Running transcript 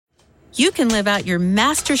you can live out your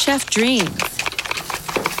MasterChef dreams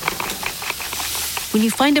when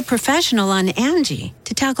you find a professional on Angie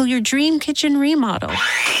to tackle your dream kitchen remodel.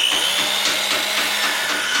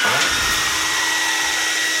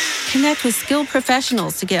 Connect with skilled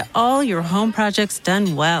professionals to get all your home projects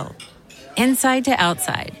done well. Inside to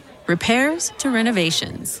outside, repairs to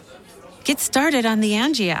renovations. Get started on the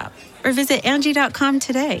Angie app or visit Angie.com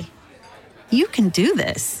today. You can do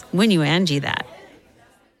this when you Angie that.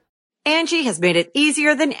 Angie has made it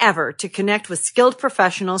easier than ever to connect with skilled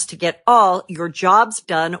professionals to get all your jobs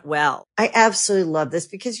done well. I absolutely love this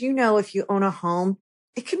because, if you own a home,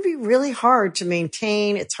 it can be really hard to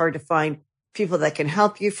maintain. It's hard to find people that can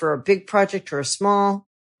help you for a big project or a small.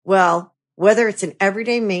 Well, whether it's in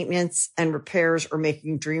everyday maintenance and repairs or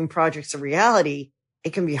making dream projects a reality,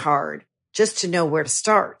 it can be hard just to know where to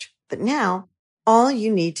start. But now, all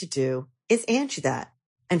you need to do is Angie that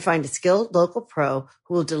and find a skilled local pro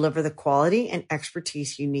who will deliver the quality and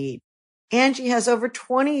expertise you need. Angie has over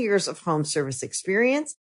 20 years of home service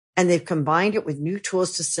experience, and they've combined it with new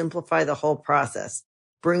tools to simplify the whole process.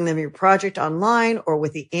 Bring them your project online or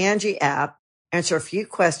with the Angie app, answer a few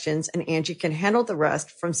questions, and Angie can handle the rest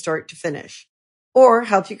from start to finish. Or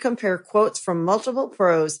help you compare quotes from multiple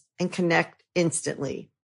pros and connect instantly,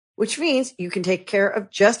 which means you can take care of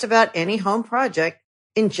just about any home project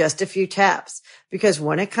in just a few taps. Because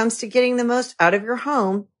when it comes to getting the most out of your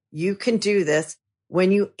home, you can do this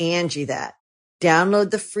when you Angie that.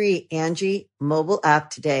 Download the free Angie mobile app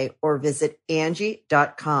today or visit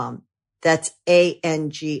Angie.com. That's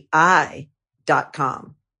ANGI.com.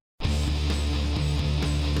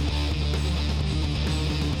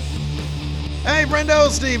 Hey, Brendo,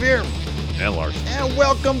 Steve here. And Lars. And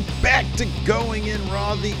welcome back to Going In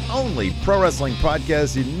Raw, the only pro wrestling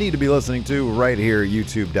podcast you need to be listening to right here at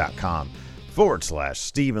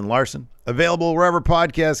youtube.com/Steven Larson. Available wherever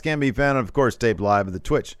podcasts can be found, and of course, taped live at the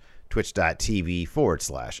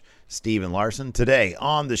twitch.tv/Steven Larson. Today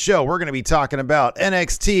on the show, we're going to be talking about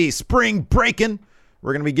NXT Spring Breakin'.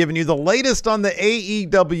 We're going to be giving you the latest on the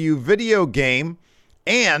AEW video game,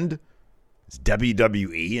 and it's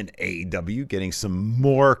WWE and AEW getting some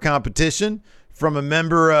more competition from a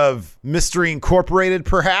member of Mystery Incorporated,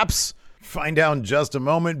 perhaps. Find out in just a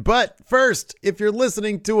moment. But first, if you're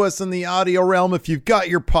listening to us in the audio realm, if you've got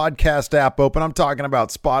your podcast app open, I'm talking about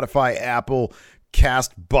Spotify, Apple,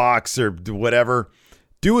 CastBox, or whatever,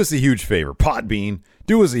 do us a huge favor. Podbean,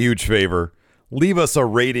 do us a huge favor. Leave us a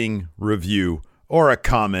rating, review, or a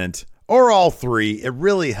comment, or all three. It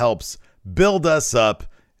really helps build us up.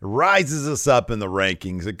 It rises us up in the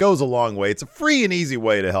rankings. It goes a long way. It's a free and easy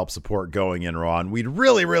way to help support Going In Raw, and we'd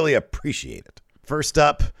really, really appreciate it. First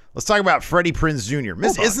up, let's talk about Freddie Prinze Jr.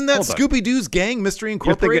 Isn't that Scooby-Doo's gang, Mystery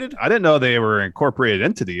Incorporated? I didn't know they were an incorporated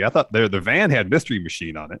entity. I thought the van had Mystery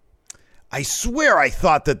Machine on it. I swear I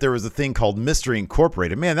thought that there was a thing called Mystery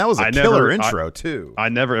Incorporated. Man, that was a killer intro, too.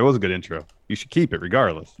 It was a good intro. You should keep it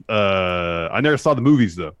regardless. I never saw the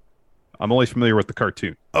movies, though. I'm only familiar with the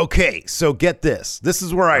cartoon. Okay, so get this. This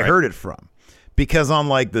is where I heard it from. Because on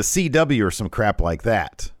like the CW or some crap like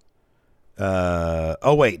that.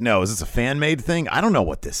 Oh, wait, no. Is this a fan-made thing? I don't know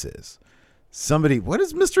what this is. What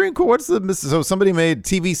is Mystery Incorporated? So somebody made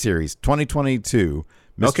TV series, 2022,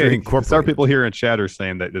 Mystery Incorporated. There are people here in chat are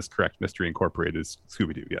saying that is correct. Mystery Incorporated is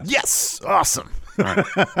Scooby-Doo, yes. Yes! Awesome. All right.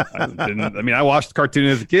 I watched the cartoon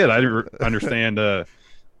as a kid. I didn't understand,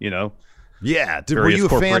 Yeah, were you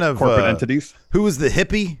a fan of corporate entities? Who was the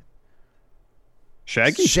hippie?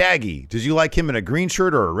 Shaggy? Shaggy. Did you like him in a green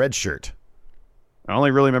shirt or a red shirt? I only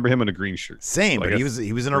really remember him in a green shirt. Same, but he was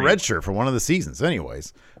in a red shirt for one of the seasons.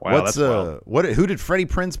 Anyways, wow, that's wild. Who did Freddie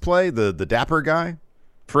Prinze play? The dapper guy?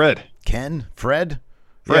 Fred. Fred?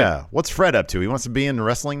 Yeah. What's Fred up to? He wants to be in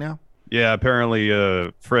wrestling now? Yeah, apparently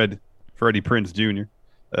Freddie Prinze Jr.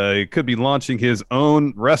 He could be launching his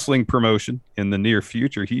own wrestling promotion in the near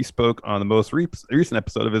future. He spoke on the most recent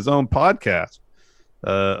episode of his own podcast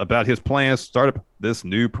about his plans to start up this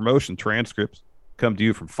new promotion. Transcripts come to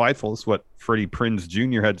you from Fightful. This is what Freddie Prinze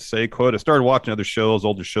Jr. had to say. Quote, I started watching older shows,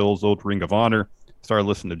 old Ring of Honor. Started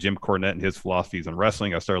listening to Jim Cornette and his philosophies on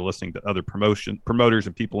wrestling. I started listening to other promoters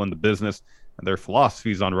and people in the business and their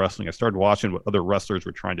philosophies on wrestling. I started watching what other wrestlers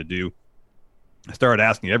were trying to do. I started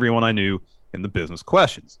asking everyone I knew in the business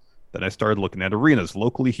questions. Then I started looking at arenas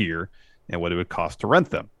locally here and what it would cost to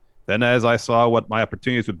rent them. Then as I saw what my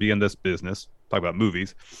opportunities would be in this business, talk about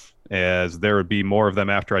movies, as there would be more of them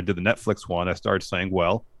after I did the Netflix one, I started saying,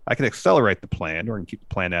 well, I can accelerate the plan, or I can keep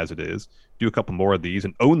the plan as it is, do a couple more of these,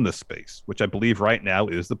 and own the space, which I believe right now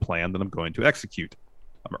is the plan that I'm going to execute.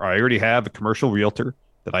 I already have a commercial realtor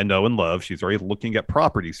that I know and love. She's already looking at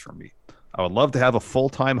properties for me. I would love to have a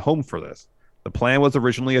full-time home for this. The plan was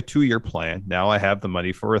originally a 2-year plan. Now I have the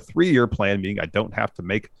money for a 3-year plan, meaning I don't have to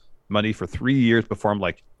make money for 3 years before I'm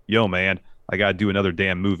like, yo, man, I got to do another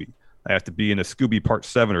damn movie. I have to be in a Scooby Part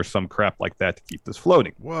 7 or some crap like that to keep this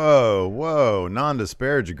floating. Whoa.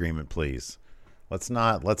 Non-disparage agreement, please. Let's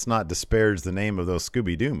not disparage the name of those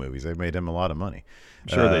Scooby-Doo movies. They made him a lot of money.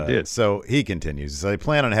 Sure they did. So he continues. So I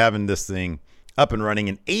plan on having this thing up and running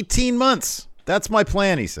in 18 months. That's my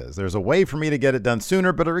plan, he says. There's a way for me to get it done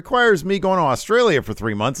sooner, but it requires me going to Australia for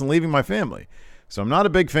 3 months and leaving my family. So I'm not a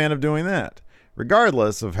big fan of doing that,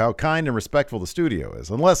 regardless of how kind and respectful the studio is.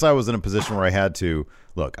 Unless I was in a position where I had to.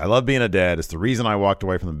 Look, I love being a dad. It's the reason I walked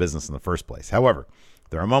away from the business in the first place. However,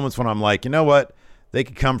 there are moments when I'm like, you know what? They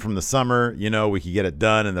could come from the summer, we could get it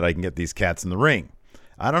done, and that I can get these cats in the ring.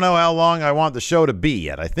 I don't know how long I want the show to be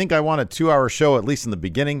yet. I think I want a 2-hour show, at least in the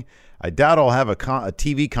beginning. I doubt I'll have a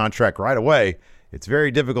TV contract right away. It's very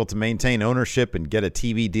difficult to maintain ownership and get a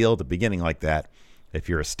TV deal at the beginning like that. If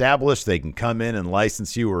you're established, they can come in and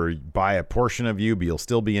license you or buy a portion of you, but you'll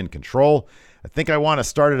still be in control. I think I want to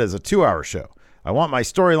start it as a 2-hour show. I want my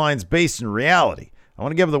storylines based in reality. I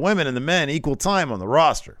want to give the women and the men equal time on the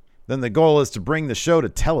roster. Then the goal is to bring the show to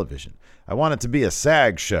television. I want it to be a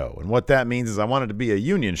SAG show, and what that means is I want it to be a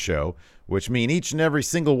union show, which means each and every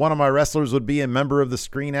single one of my wrestlers would be a member of the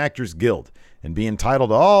Screen Actors Guild and be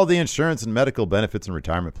entitled to all the insurance and medical benefits and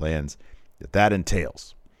retirement plans that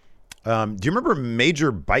entails. Do you remember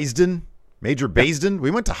Major Baisden?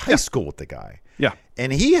 We went to high school with the guy. Yeah.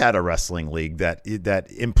 And he had a wrestling league that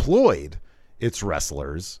employed its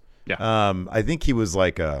wrestlers. Yeah. I think he was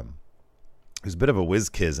like he was a bit of a whiz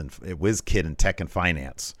kid in tech and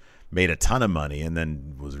finance, made a ton of money, and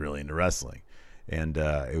then was really into wrestling. And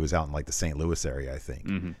it was out in like the St. Louis area, I think.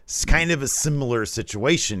 Mm-hmm. It's kind of a similar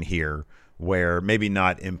situation here where maybe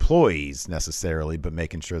not employees necessarily, but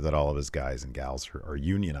making sure that all of his guys and gals are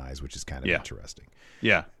unionized, which is kind of interesting.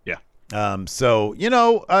 Yeah. So,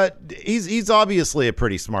 he's obviously a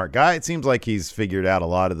pretty smart guy. It seems like he's figured out a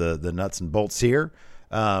lot of the nuts and bolts here.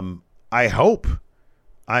 I hope.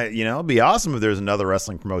 It'd be awesome if there's another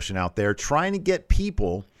wrestling promotion out there trying to get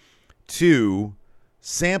people to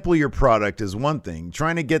sample your product is one thing.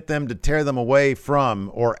 Trying to get them to tear them away from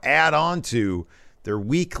or add on to their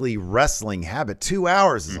weekly wrestling habit. 2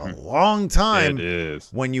 hours is a long time. It is.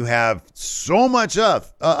 When you have so much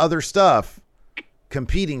other stuff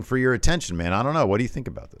competing for your attention, man. I don't know. What do you think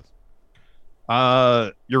about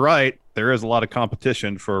this? You're right. There is a lot of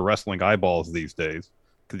competition for wrestling eyeballs these days.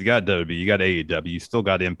 Because you got WWE, you got AEW, you still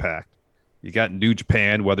got Impact. You got New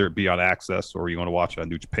Japan, whether it be on Access or you want to watch it on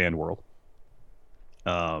New Japan World.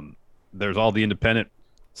 There's all the independent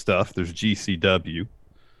stuff. There's GCW.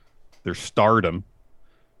 There's Stardom.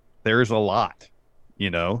 There's a lot.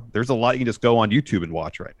 There's a lot you can just go on YouTube and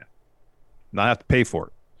watch right now. Not have to pay for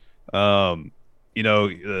it.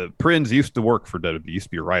 Prinz used to work for WWE. Used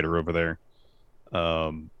to be a writer over there.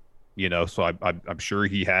 So I'm sure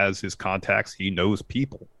he has his contacts. He knows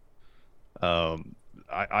people. I'm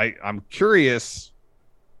curious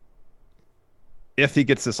if he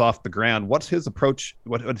gets this off the ground. What's his approach?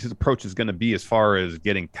 What his approach is going to be as far as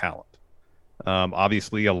getting talent?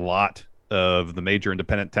 Obviously, a lot of the major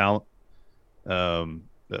independent talent,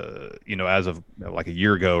 as of like a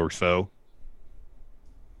year ago or so,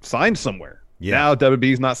 signed somewhere. Yeah. Now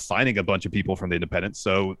WWE's not signing a bunch of people from the independents,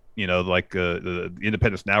 so the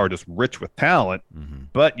independents now are just rich with talent. Mm-hmm.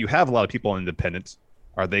 But you have a lot of people in independents.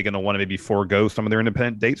 Are they going to want to maybe forego some of their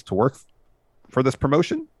independent dates to work for this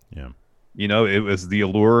promotion? Yeah, it was the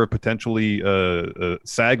allure of potentially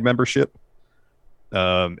SAG membership,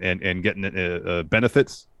 and getting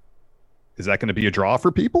benefits. Is that going to be a draw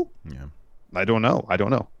for people? Yeah, I don't know. I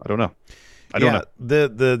don't know.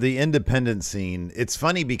 The independent scene, it's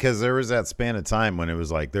funny because there was that span of time when it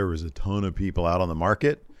was like there was a ton of people out on the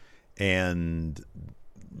market, and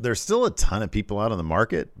there's still a ton of people out on the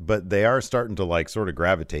market, but they are starting to like sort of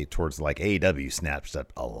gravitate towards like AEW snatched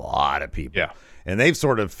up a lot of people. Yeah. And they've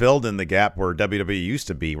sort of filled in the gap where WWE used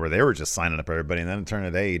to be, where they were just signing up everybody, and then it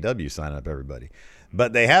turned to AEW signing up everybody.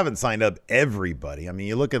 But they haven't signed up everybody. I mean,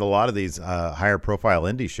 you look at a lot of these higher profile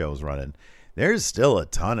indie shows running, there's still a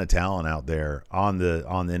ton of talent out there on the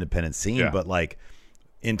independent scene. Yeah. But like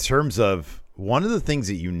in terms of one of the things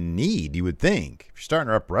that you need, you would think, if you're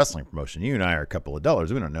starting up a wrestling promotion, you and I are a couple of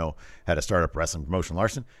dollars. We don't know how to start up a wrestling promotion,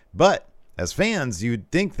 Larson. But as fans,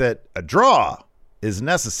 you'd think that a draw is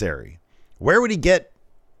necessary. Where would he get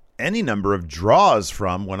any number of draws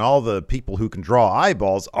from when all the people who can draw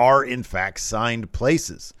eyeballs are in fact signed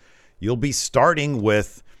places? You'll be starting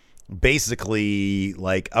with basically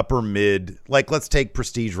like upper mid, like let's take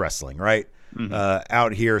Prestige Wrestling, right?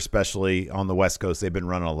 Out here, especially on the West Coast, they've been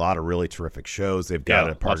running a lot of really terrific shows. They've got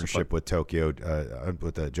a partnership with Tokyo,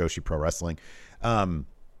 with the Joshi Pro Wrestling.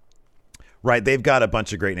 Right, they've got a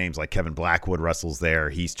bunch of great names, like Kevin Blackwood wrestles there.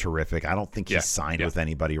 He's terrific. I don't think he's signed with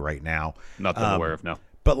anybody right now. Not that I'm aware of, no.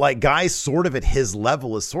 But like guys sort of at his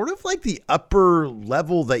level is sort of like the upper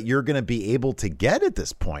level that you're going to be able to get at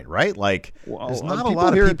this point, right? Like there's not a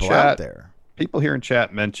lot of people out there. People here in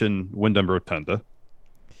chat mention Wyndham Rotunda.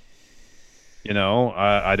 You know,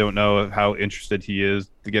 I don't know how interested he is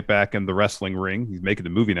to get back in the wrestling ring. He's making the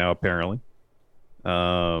movie now, apparently.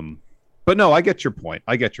 But no, I get your point.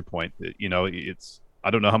 You know,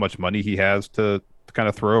 I don't know how much money he has to kind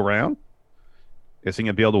of throw around. Is he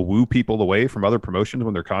going to be able to woo people away from other promotions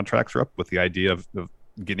when their contracts are up with the idea of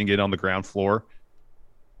getting it on the ground floor,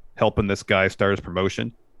 helping this guy start his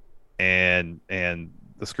promotion, and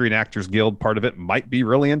the Screen Actors Guild part of it might be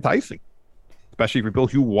really enticing, especially for people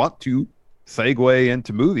who want to segue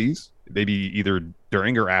into movies, maybe either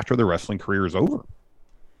during or after their wrestling career is over.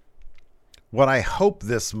 What I hope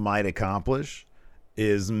this might accomplish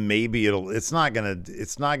is maybe it's not gonna do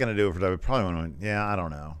it for WWE. Probably I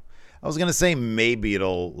don't know. I was gonna say maybe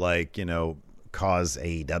it'll cause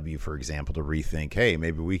AEW, for example, to rethink. Hey,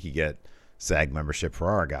 maybe we could get SAG membership for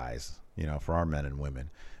our guys, for our men and women.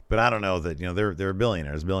 But I don't know that they're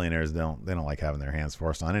billionaires. Billionaires don't like having their hands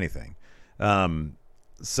forced on anything.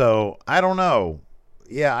 So I don't know.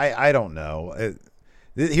 Yeah, I don't know.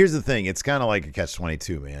 Here's the thing. It's kind of like a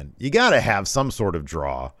catch-22, man. You got to have some sort of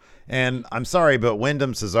draw. And I'm sorry, but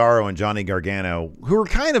Wyndham, Cesaro, and Johnny Gargano, who are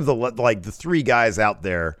kind of the three guys out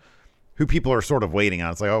there who people are sort of waiting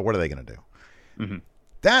on. It's like, oh, what are they going to do? Mm-hmm.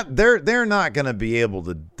 That they're not going to be able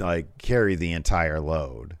to carry the entire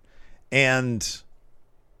load. And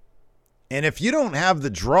if you don't have the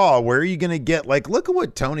draw, where are you going to get? Look at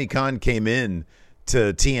what Tony Khan came in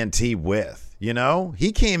to TNT with.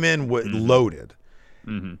 He came in loaded.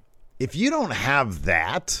 Mm-hmm. If you don't have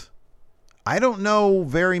that, I don't know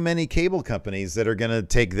very many cable companies that are going to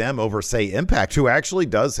take them over, say, Impact, who actually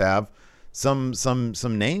does have some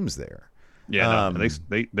names there. Yeah,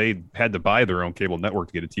 they had to buy their own cable network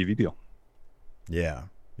to get a TV deal. Yeah.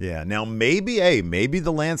 Now maybe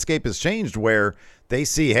the landscape has changed where they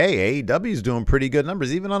see, hey, AEW's doing pretty good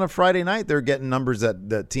numbers. Even on a Friday night, they're getting numbers that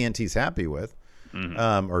TNT's happy with,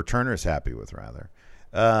 or Turner's happy with, rather.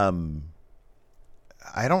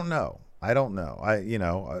 I don't know.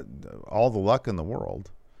 All the luck in the world.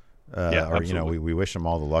 We wish them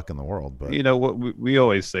all the luck in the world. But what we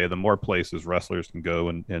always say: the more places wrestlers can go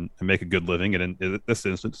and make a good living, and in this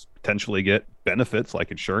instance, potentially get benefits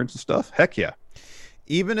like insurance and stuff. Heck yeah.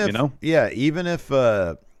 Even if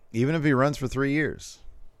he runs for 3 years,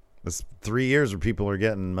 it's 3 years where people are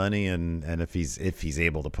getting money, and if he's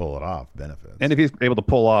able to pull it off, benefits. And if he's able to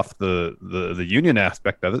pull off the union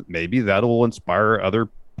aspect of it, maybe that'll inspire other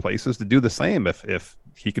places to do the same. If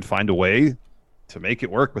he could find a way to make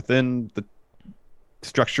it work within the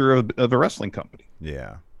structure of a wrestling company.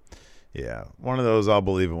 Yeah. One of those I'll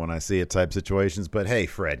believe it when I see it type situations. But hey,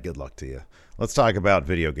 Fred, good luck to you. Let's talk about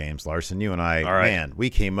video games, Larson. You and I, man, we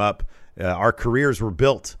came up. Our careers were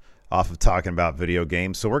built off of talking about video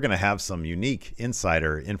games, so we're going to have some unique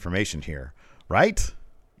insider information here, right?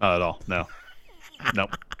 Not at all. No.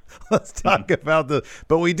 Nope. Let's talk about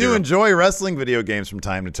but we do enjoy wrestling video games from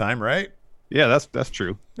time to time, right? Yeah, that's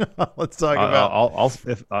true. Let's talk about.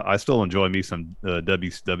 I still enjoy me some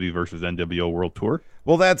WCW versus NWO World Tour.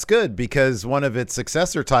 Well, that's good because one of its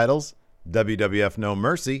successor titles, WWF No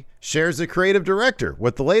Mercy, shares a creative director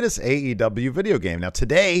with the latest AEW video game. Now,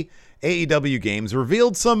 today, AEW Games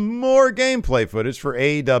revealed some more gameplay footage for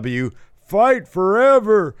AEW Fight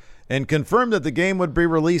Forever and confirmed that the game would be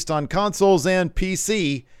released on consoles and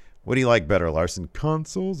PC. What do you like better, Larson,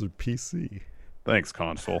 consoles or PC? Thanks,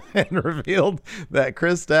 console. And revealed that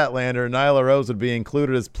Chris Statlander and Nyla Rose would be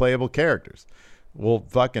included as playable characters. Well,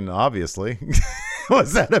 fucking obviously.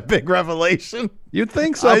 Was that a big revelation? You'd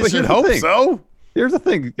think so. I should hope so. Here's the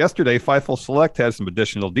thing. Yesterday, Fightful Select had some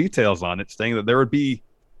additional details on it, saying that there would be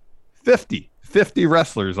 50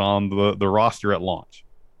 wrestlers on the roster at launch.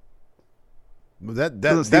 That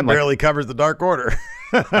barely covers the Dark Order.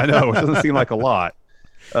 I know. It doesn't seem like a lot.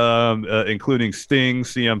 Including Sting,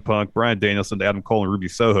 CM Punk, Bryan Danielson, Adam Cole, and Ruby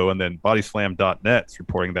Soho. And then Bodyslam.net's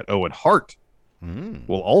reporting that Owen Hart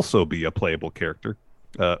will also be a playable character.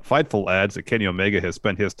 Fightful adds that Kenny Omega has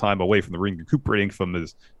spent his time away from the ring recuperating from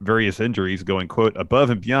his various injuries, going, quote, above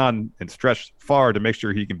and beyond and stretched far to make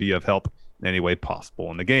sure he can be of help in any way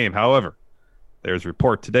possible in the game. However, there's a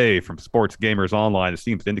report today from Sports Gamers Online that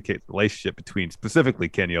seems to indicate the relationship between specifically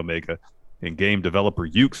Kenny Omega and game developer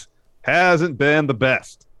Yuke's hasn't been the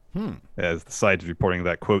best. As the site is reporting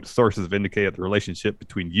that, quote, sources have indicated the relationship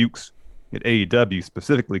between Yuke's and AEW,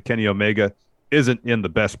 specifically Kenny Omega, isn't in the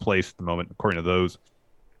best place at the moment, according to those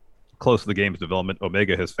close to the game's development.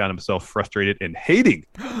 Omega has found himself frustrated and hating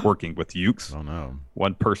working with Yuke's. Oh, no.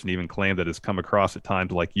 One person even claimed that has come across at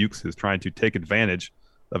times like Yuke's is trying to take advantage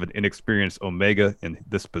of an inexperienced Omega in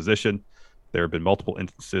this position. There have been multiple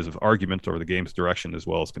instances of arguments over the game's direction as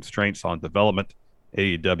well as constraints on development.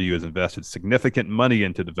 AEW has invested significant money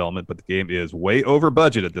into development, but the game is way over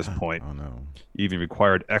budget at this point. Oh, no. Even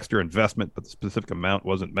required extra investment, but the specific amount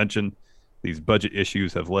wasn't mentioned. These budget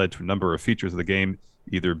issues have led to a number of features of the game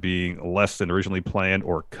either being less than originally planned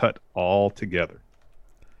or cut altogether.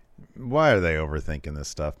 Why are they overthinking this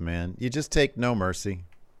stuff, man? You just take No Mercy.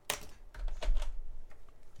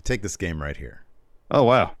 Take this game right here. Oh,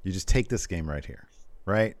 wow. You just take this game right here,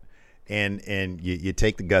 right? And you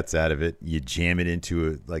take the guts out of it. You jam it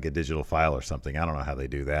into a digital file or something. I don't know how they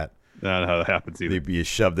do that. I don't know how that happens either. You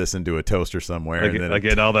shove this into a toaster somewhere.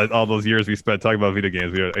 Again, all those years we spent talking about video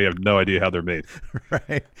games, we have no idea how they're made.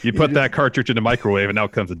 Right. You put that cartridge in the microwave, and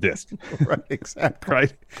out comes a disc. Right, exactly.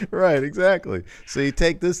 Right? Right, exactly. So you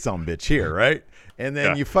take this sumbitch here, right? And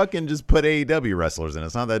then you fucking just put AEW wrestlers in.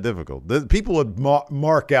 It's not that difficult. People would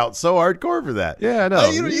mark out so hardcore for that. Yeah, I know.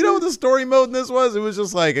 You know what the story mode in this was? It was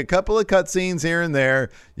just like a couple of cutscenes here and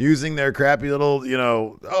there using their crappy little,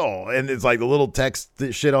 and it's like the little text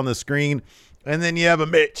shit on the screen. And then you have a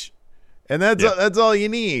Mitch. And that's all you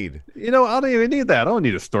need. I don't even need that. I don't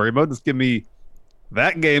need a story mode. Just give me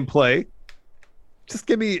that gameplay. Just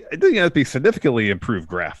give me, it doesn't have to be significantly improved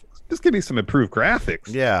graphics. Just give me some improved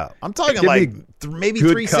graphics. Yeah, I'm talking maybe good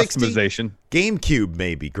 360 customization, GameCube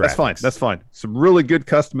maybe graphics. That's fine. Some really good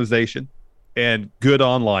customization and good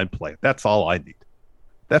online play. That's all I need.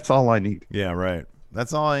 Yeah, right.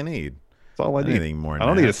 That's all I need. That's all I need. Anything more than I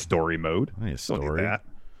don't that. need a story mode. I need a story. Don't need that.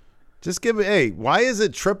 Just give it. Hey, why is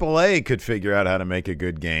it AAA could figure out how to make a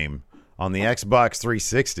good game on the Xbox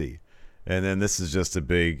 360, and then this is just a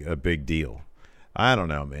big deal? I don't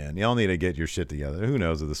know, man. Y'all need to get your shit together. Who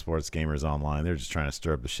knows if the sports gamers online? They're just trying to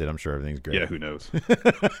stir up the shit. I'm sure everything's great. Yeah, who knows?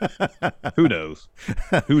 Who knows?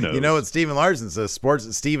 Who knows? You know what Steven Larson says?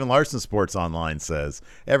 Steven Larson Sports Online says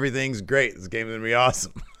everything's great. This game's gonna be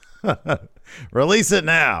awesome. Release it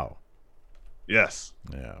now. Yes.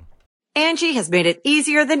 Yeah. Angie has made it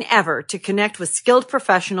easier than ever to connect with skilled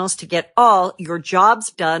professionals to get all your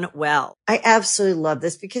jobs done well. I absolutely love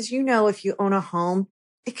this because, if you own a home,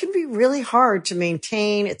 it can be really hard to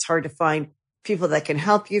maintain. It's hard to find people that can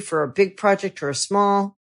help you for a big project or a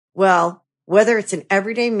small. Well, whether it's in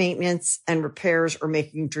everyday maintenance and repairs or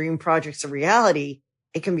making dream projects a reality,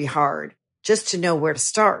 it can be hard just to know where to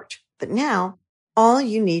start. But now all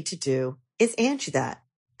you need to do is Angie that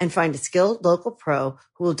and find a skilled local pro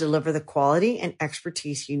who will deliver the quality and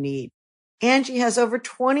expertise you need. Angie has over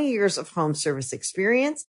 20 years of home service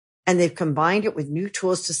experience, and they've combined it with new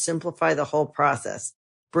tools to simplify the whole process.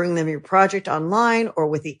 Bring them your project online or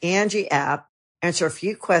with the Angie app, answer a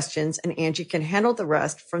few questions, and Angie can handle the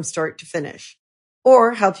rest from start to finish.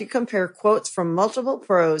 Or help you compare quotes from multiple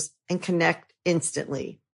pros and connect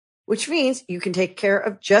instantly, which means you can take care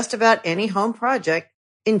of just about any home project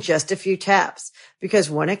in just a few taps. Because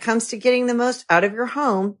when it comes to getting the most out of your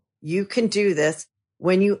home, you can do this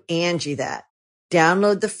when you Angie that.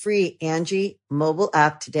 Download the free Angie mobile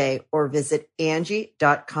app today or visit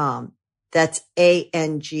Angie.com. That's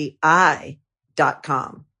ANGI.com.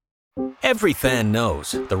 Every fan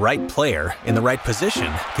knows the right player in the right position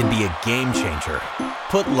can be a game changer.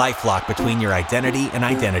 Put LifeLock between your identity and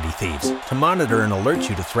identity thieves to monitor and alert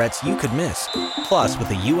you to threats you could miss. Plus, with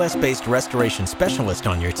a U.S.-based restoration specialist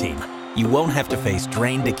on your team, you won't have to face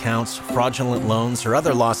drained accounts, fraudulent loans, or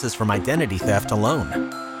other losses from identity theft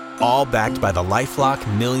alone. All backed by the LifeLock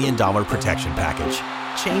 $1 Million Protection Package.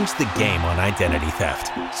 Change the game on identity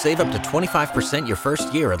theft. Save up to 25% your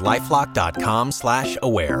first year at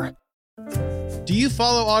LifeLock.com/aware. Do you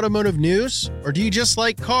follow automotive news? Or do you just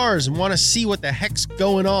like cars and want to see what the heck's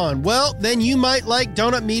going on? Well, then you might like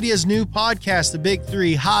Donut Media's new podcast, The Big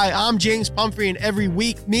Three. Hi, I'm James Pumphrey, and every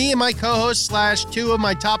week, me and my co-host / two of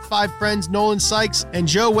my top 5 friends, Nolan Sykes and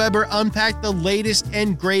Joe Weber, unpack the latest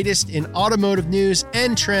and greatest in automotive news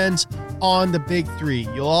and trends on The Big Three.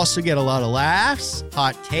 You'll also get a lot of laughs,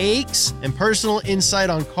 hot takes, and personal insight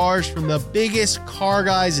on cars from the biggest car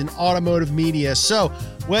guys in automotive media. So,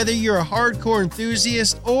 whether you're a hardcore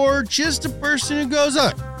enthusiast or just a person who goes,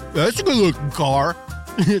 that's a good-looking car,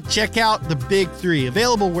 check out The Big Three,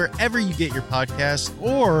 available wherever you get your podcasts,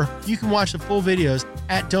 or you can watch the full videos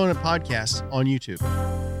at Donut Podcasts on YouTube.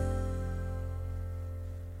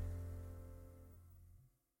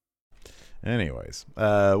 Anyways,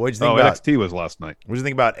 what'd you think about NXT was last night. What'd you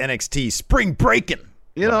think about NXT Spring Breaking?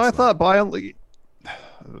 I thought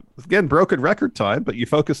again, broken record time, but you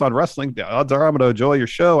focus on wrestling. The odds are I'm going to enjoy your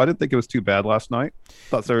show. I didn't think it was too bad last night.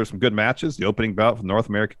 Thought there were some good matches. The opening bout for the North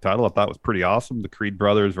American title I thought was pretty awesome. The Creed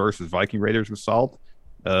Brothers versus Viking Raiders was solid.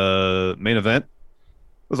 Main event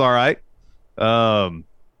was all right.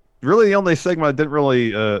 Really, the only segment I didn't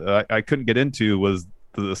really I couldn't get into was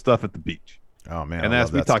the stuff at the beach. Oh man, and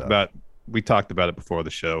as we talked about it before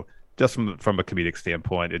the show. Just from a comedic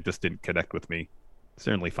standpoint, it just didn't connect with me.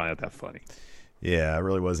 Certainly find it that funny. Yeah, I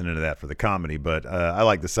really wasn't into that for the comedy, but I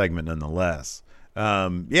like the segment nonetheless. I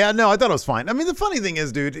thought it was fine. I mean, the funny thing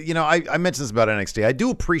is, dude, I mentioned this about NXT. I do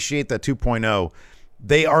appreciate that 2.0.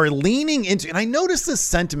 They are leaning into, and I noticed this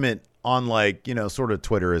sentiment on sort of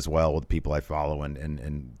Twitter as well with people I follow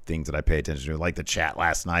and things that I pay attention to, like the chat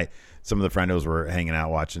last night. Some of the friendos were hanging out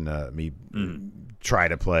watching me try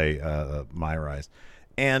to play My Rise.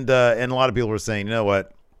 And a lot of people were saying, you know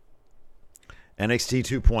what?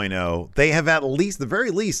 NXT 2.0, they have the very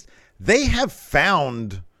least, they have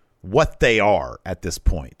found what they are at this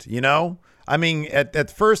point, I mean, at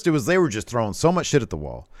first they were just throwing so much shit at the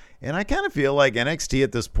wall. And I kind of feel like NXT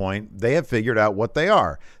at this point, they have figured out what they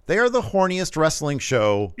are. They are the horniest wrestling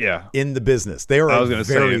show in the business. They are a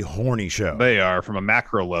very horny show. They are, from a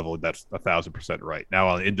macro level, that's 1,000% right. Now,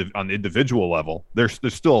 on the individual level, there's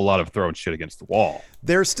still a lot of throwing shit against the wall.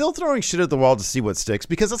 They're still throwing shit at the wall to see what sticks,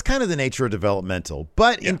 because that's kind of the nature of developmental.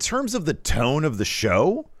 But in terms of the tone of the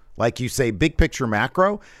show, like you say, big picture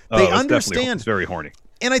macro, they understand. It's very horny.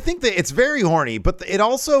 And I think that it's very horny, but it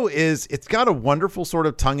also is, it's got a wonderful sort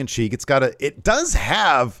of tongue in cheek. It's got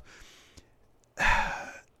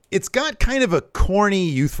kind of a corny,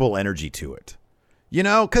 youthful energy to it,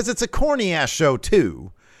 because it's a corny ass show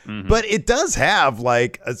too, but it does have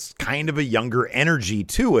like a kind of a younger energy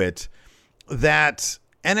to it that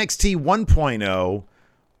NXT 1.0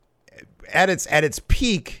 at its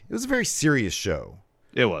peak, it was a very serious show.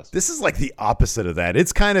 It was. This is like the opposite of that.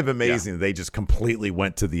 It's kind of amazing that they just completely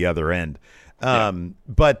went to the other end.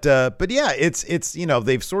 But it's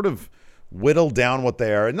they've sort of whittled down what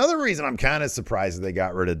they are. Another reason I'm kind of surprised that they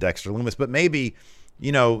got rid of Dexter Lumis, but maybe,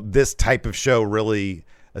 this type of show, really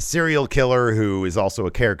a serial killer who is also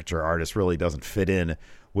a caricature artist, really doesn't fit in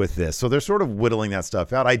with this. So they're sort of whittling that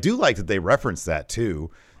stuff out. I do like that they reference that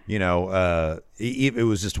too. It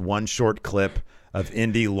was just one short clip of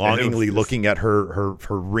Indy longingly looking at her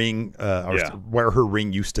ring, where her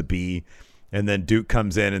ring used to be. And then Duke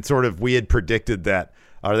comes in and sort of, we had predicted that.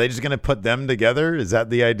 Are they just going to put them together? Is that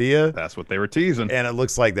the idea? That's what they were teasing. And it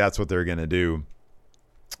looks like that's what they're going to do.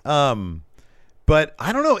 But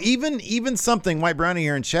I don't know, even something White Brownie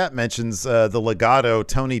here in chat mentions the Legato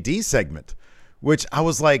Tony D segment, which I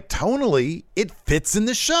was like, tonally, it fits in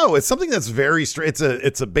the show. It's something that's very straight.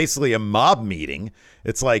 It's basically a mob meeting.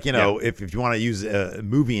 It's like, if you want to use a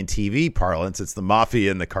movie and TV parlance, it's the mafia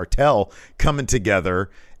and the cartel coming together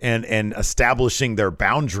and establishing their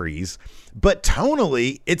boundaries. But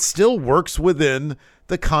tonally, it still works within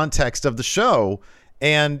the context of the show.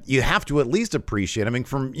 And you have to at least appreciate,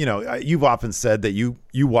 you've often said that you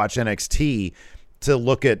watch NXT to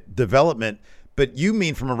look at development, but you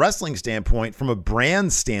mean from a wrestling standpoint, from a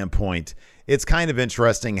brand standpoint, it's kind of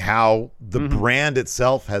interesting how the brand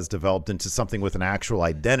itself has developed into something with an actual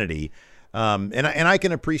identity. And I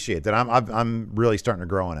can appreciate that. I'm really starting to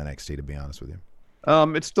grow on NXT, to be honest with you.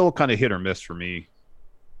 It's still kind of hit or miss for me.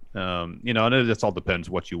 And it all depends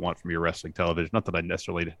what you want from your wrestling television. Not that I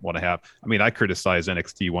necessarily want to have. I criticize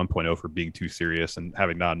NXT 1.0 for being too serious and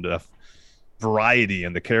having not enough variety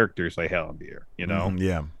in the characters they have on the air,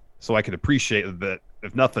 Yeah. So I can appreciate that.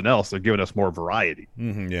 If nothing else, they're giving us more variety.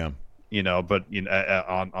 Yeah. But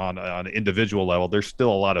on an individual level, there's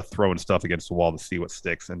still a lot of throwing stuff against the wall to see what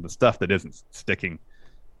sticks, and the stuff that isn't sticking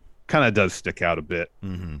kind of does stick out a bit.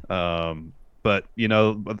 But in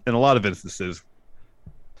a lot of instances,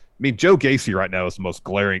 Joe Gacy right now is the most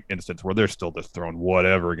glaring instance where they're still just throwing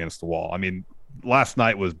whatever against the wall. Last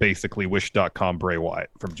night was basically Wish.com Bray Wyatt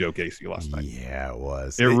from Joe Gacy last night. Yeah, it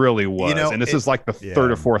was. It really was. And this is like the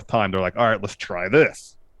third or fourth time they're like, all right, let's try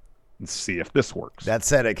this and see if this works. That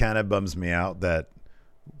said, it kind of bums me out that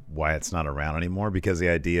Wyatt's not around anymore, because the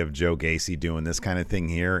idea of Joe Gacy doing this kind of thing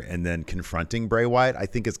here and then confronting Bray Wyatt, I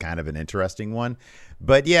think is kind of an interesting one.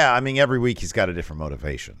 But yeah, every week he's got a different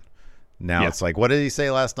motivation. Now it's like, what did he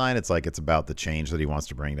say last night? It's like, it's about the change that he wants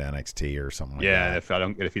to bring to NXT or something like that.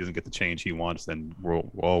 Yeah, if he doesn't get the change he wants, then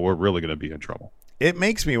we're really going to be in trouble. It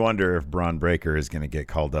makes me wonder if Braun Breaker is going to get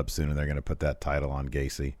called up soon and they're going to put that title on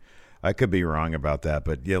Gacy. I could be wrong about that,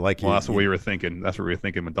 but yeah, that's what we were thinking. That's what we were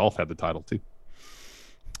thinking when Dolph had the title too.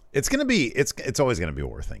 It's gonna be it's always gonna be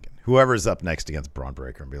what we're thinking. Whoever's up next against Braun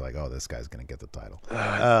Breaker and be like, oh, this guy's gonna get the title.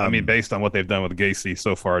 I mean, based on what they've done with Gacy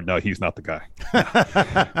so far, no, he's not the guy.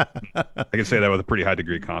 I can say that with a pretty high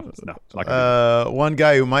degree of confidence. No, it's not gonna be. One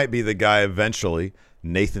guy who might be the guy eventually,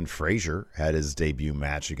 Nathan Frazier, had his debut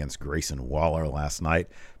match against Grayson Waller last night.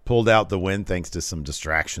 Pulled out the win thanks to some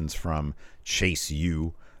distractions from Chase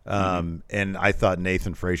U. And I thought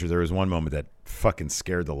Nathan Frazier, there was one moment that fucking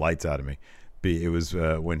scared the lights out of me. It was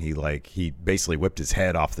when he basically whipped his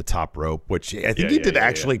head off the top rope, which I think he did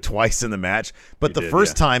actually twice in the match. But the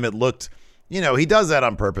first time it looked, he does that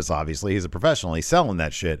on purpose, obviously. He's a professional. He's selling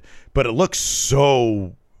that shit. But it looked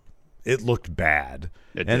bad.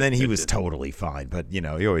 And then he was totally fine. But, you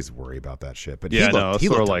always worry about that shit. But he looked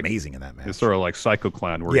amazing in that match. It's sort of like Psycho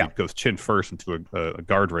Clown where he goes chin first into a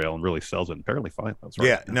guardrail and really sells it. And apparently fine. That's right.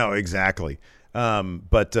 Yeah, no, exactly.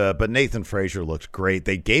 But Nathan Frazier looked great.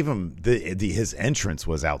 They gave him his entrance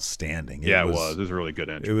was outstanding. It was a really good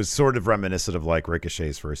entrance. It was sort of reminiscent of like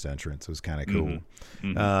Ricochet's first entrance. It was kind of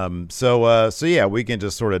cool. So yeah, we can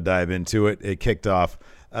just sort of dive into it. It kicked off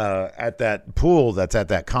at that pool that's at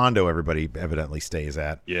that condo everybody evidently stays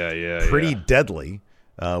at. Pretty deadly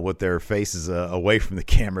with their faces away from the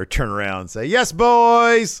camera, turn around and say, "Yes,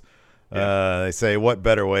 boys." They say, what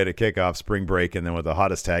better way to kick off spring break and then with the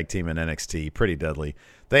hottest tag team in NXT? Pretty deadly.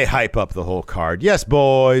 They hype up the whole card. Yes,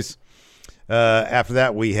 boys. After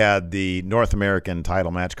that, we had the North American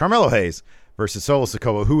title match. Carmelo Hayes versus Solo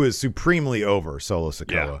Sikoa, who is supremely over Solo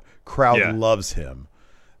Sikoa. Yeah. Crowd loves him.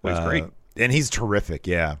 Well, he's great. And he's terrific,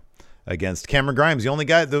 against Cameron Grimes. The only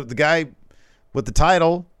guy, the guy with the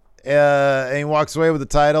title, and he walks away with the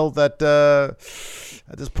title that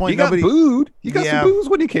at this point he got booed. He got some boos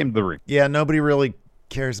when he came to the ring. Yeah, nobody really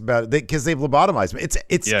cares about it because they've lobotomized him.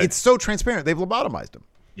 It's so transparent. They've lobotomized him.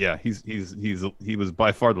 Yeah, he was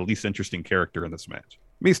by far the least interesting character in this match. I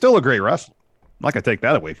mean, he's still a great wrestler. I'm not gonna take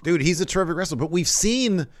that away from him. Dude, he's a terrific wrestler, but we've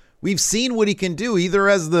seen what he can do either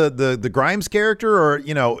as the Grimes character or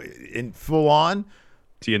in full on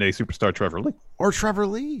TNA superstar Trevor Lee. Or Trevor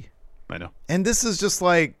Lee. I know. And this is just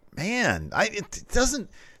like, man,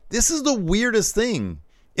 this is the weirdest thing.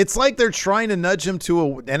 It's like they're trying to nudge him to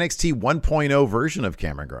a NXT 1.0 version of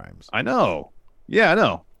Cameron Grimes. I know. Yeah, I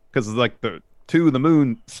know. Because like the To the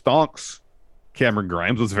Moon Stonks Cameron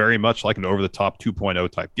Grimes was very much like an over-the-top 2.0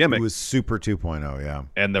 type gimmick. It was super 2.0, yeah.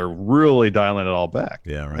 And they're really dialing it all back.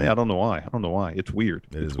 Yeah, right. Yeah, I don't know why. It's weird.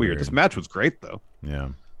 It's weird. This match was great, though. Yeah.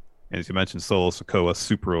 And as you mentioned, Solo Sikoa,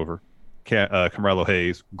 super over. Carmelo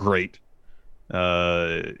Hayes, great.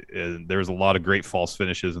 And there's a lot of great false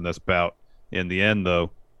finishes in this bout. In the end,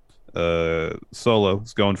 though, Solo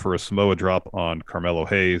is going for a Samoa drop on Carmelo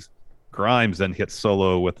Hayes. Grimes then hits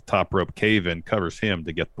Solo with the top rope cave-in, covers him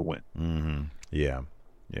to get the win. Mm-hmm. Yeah.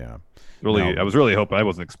 Really, I was really hoping. I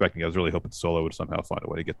wasn't expecting. I was really hoping Solo would somehow find a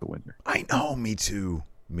way to get the win here. I know. Me too.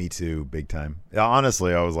 Big time.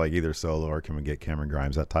 Honestly, I was like either Solo or can we get Cameron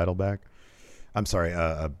Grimes that title back? I'm sorry,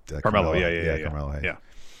 Carmelo. Yeah. Carmelo Hayes.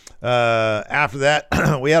 Yeah. After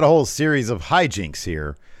that, we had a whole series of hijinks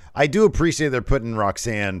here. I do appreciate they're putting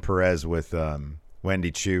Roxanne Perez with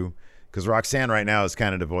Wendy Chu, because Roxanne right now is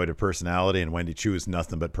kind of devoid of personality, and Wendy Chu is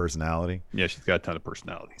nothing but personality. Yeah, she's got a ton of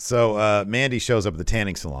personality. So Mandy shows up at the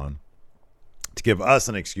tanning salon to give us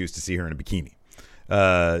an excuse to see her in a bikini.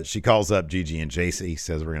 She calls up Gigi and JC,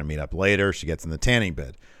 says we're going to meet up later. She gets in the tanning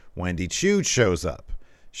bed. Wendy Chu shows up.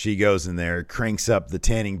 She goes in there, cranks up the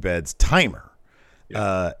tanning bed's timer,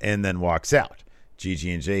 and then walks out.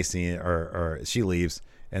 Gigi and JC, or she leaves,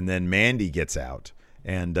 and then Mandy gets out,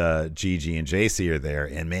 and Gigi and JC are there,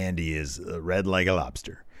 and Mandy is red like a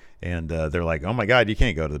lobster. And they're like, oh my God, you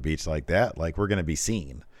can't go to the beach like that. Like, we're going to be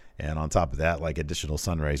seen. And on top of that, like, additional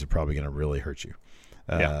sun rays are probably going to really hurt you.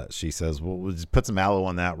 She says, well, we'll just put some aloe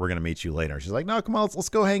on that. We're going to meet you later. She's like, no, come on, let's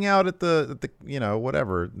go hang out at the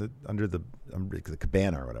whatever, under the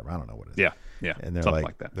cabana or whatever. I don't know what it is. Yeah. And they're something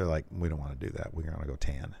like that. They're like, we don't want to do that. We're going to go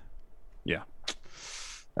tan. Yeah.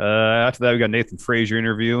 After that, we got Nathan Frazier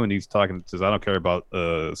interview, and he's talking. Says, I don't care about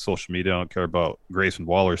social media. I don't care about Grayson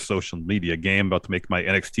Waller's social media game. I'm about to make my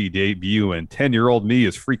NXT debut, and 10-year-old me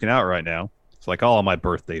is freaking out right now. It's like all of my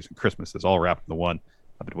birthdays and Christmases all wrapped into one.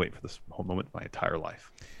 I've been waiting for this whole moment my entire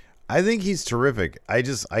life. I think he's terrific. I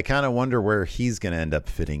kind of wonder where he's going to end up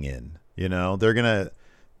fitting in. They're going to,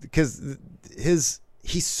 because he's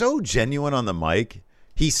so genuine on the mic.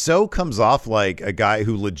 He so comes off like a guy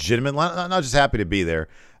who legitimately, not just happy to be there,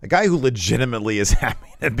 a guy who legitimately is happy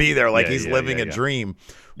to be there. Like he's living a dream,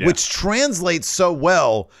 which translates so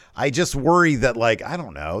well. I just worry that, like, I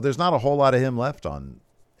don't know, there's not a whole lot of him left on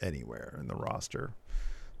anywhere in the roster.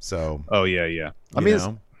 So, I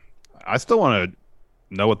mean, I still want to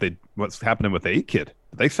know what's happening with the A-Kid.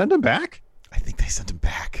 Did they send him back? I think they sent him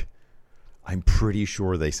back. I'm pretty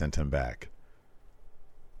sure they sent him back.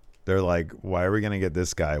 They're like, why are we going to get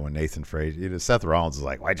this guy when Nathan Frazier... Seth Rollins is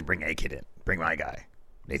like, why'd you bring A-Kid in? Bring my guy,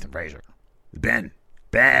 Nathan Frazier. Ben.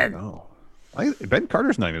 Oh. Ben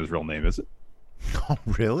Carter's not even his real name, is it? Oh,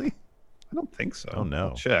 really? I don't think so. Oh, no.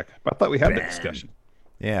 I'll check. But I thought we had that discussion.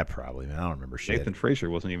 Yeah, probably. Man, I don't remember shit. Nathan Frazier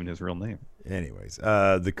wasn't even his real name. Anyways,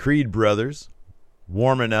 the Creed brothers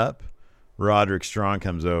warming up. Roderick Strong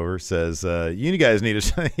comes over, says, you guys need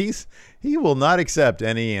to... he will not accept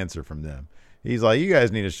any answer from them. He's like, you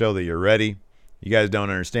guys need to show that you're ready. You guys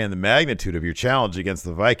don't understand the magnitude of your challenge against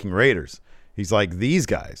the Viking Raiders. He's like, these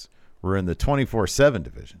guys were in the 24/7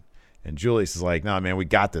 division. And Julius is like, nah, man, we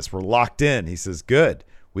got this. We're locked in. He says, good.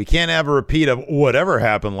 We can't have a repeat of whatever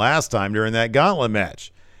happened last time during that gauntlet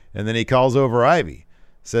match. And then he calls over Ivy.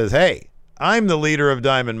 Says, hey, I'm the leader of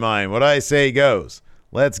Diamond Mine. What I say goes.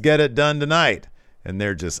 Let's get it done tonight. And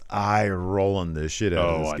they're just eye-rolling the shit out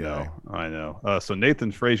of this guy. I know. So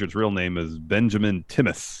Nathan Frazier's real name is Benjamin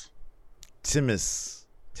Timmis. Timmis.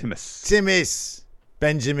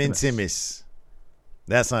 Benjamin Timmis.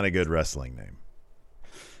 That's not a good wrestling name.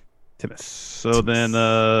 Timmis. So then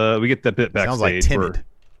we get that bit backstage. Sounds like timid.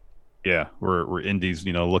 We're Indy's,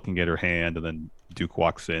 looking at her hand, and then Duke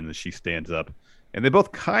walks in and she stands up. And they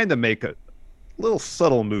both kind of make a little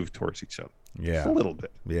subtle move towards each other. Yeah. Just a little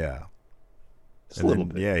bit. Yeah. Just a little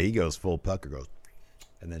bit. Yeah, he goes full pucker,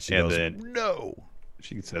 and then she goes, no.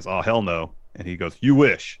 She says, oh, hell no. And he goes, you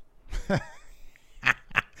wish.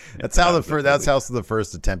 That's how the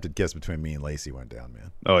first attempted kiss between me and Lacey went down,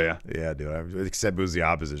 man. Oh, yeah? Yeah, dude. Except it was the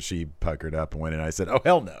opposite. She puckered up and went in. I said, oh,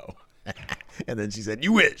 hell no. And then she said,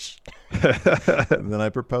 you wish. And then I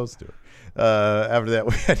proposed to her. After that,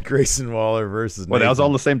 we had Grayson Waller versus Nathan. That was all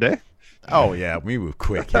on the same day? Oh, yeah. We moved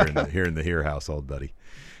quick here in the Here household, buddy.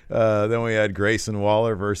 Then we had Grayson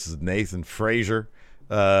Waller versus Nathan Frazier.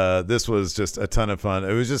 This was just a ton of fun.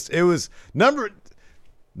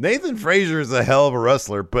 Nathan Frazier is a hell of a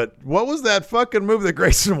wrestler, but what was that fucking move that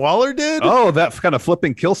Grayson Waller did? Oh, that kind of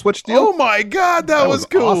flipping kill switch deal? Oh, my God. That was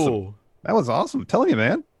cool. Awesome. That was awesome. I'm telling you,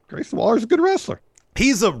 man. Grayson Waller's a good wrestler.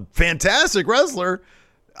 He's a fantastic wrestler.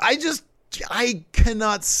 I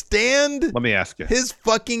cannot stand Let me ask you. his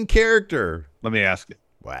fucking character. Let me ask you.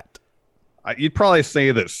 What? You'd probably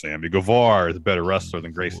say that Sammy Guevara is a better wrestler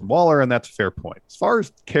than Grayson Waller, and that's a fair point. As far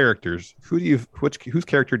as characters, whose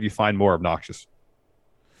character do you find more obnoxious?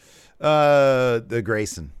 The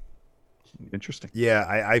Grayson. Interesting. Yeah,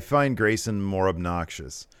 I find Grayson more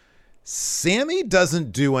obnoxious. Sammy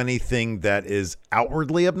doesn't do anything that is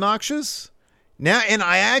outwardly obnoxious. Now, and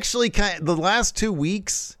I actually the last 2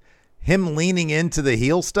 weeks, him leaning into the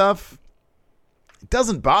heel stuff, it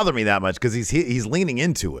doesn't bother me that much because he's leaning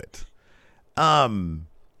into it.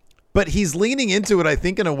 But he's leaning into it, I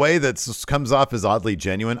think, in a way that comes off as oddly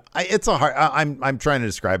genuine. I'm trying to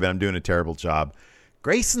describe it. I'm doing a terrible job.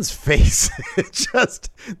 Grayson's face, just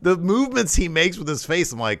the movements he makes with his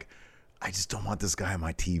face, I'm like, I just don't want this guy on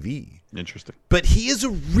my TV. Interesting. But he is a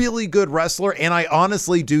really good wrestler, and I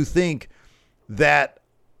honestly do think that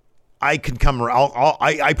I can come around.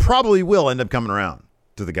 I probably will end up coming around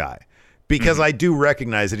to the guy because I do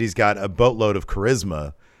recognize that he's got a boatload of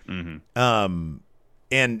charisma. Mm-hmm.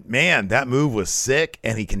 And man, that move was sick,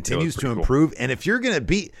 and he continues to improve. Cool. And if you're gonna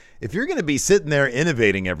be sitting there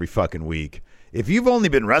innovating every fucking week, if you've only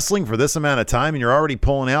been wrestling for this amount of time and you're already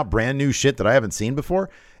pulling out brand new shit that I haven't seen before,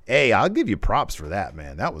 hey, I'll give you props for that,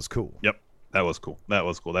 man. That was cool. Yep, that was cool. That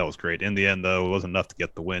was great. In the end, though, it wasn't enough to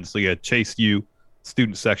get the win. So you had Chase U,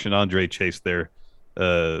 student section, Andre Chase there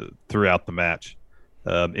throughout the match.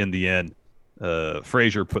 In the end,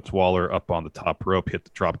 Frazier puts Waller up on the top rope, hit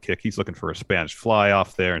the drop kick. He's looking for a Spanish fly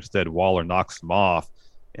off there. Instead, Waller knocks him off.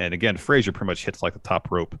 And again, Frazier pretty much hits like the top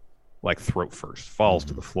rope, like throat first, falls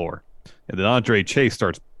to the floor. And then Andre Chase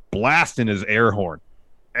starts blasting his air horn.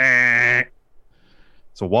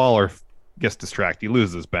 So Waller gets distracted. He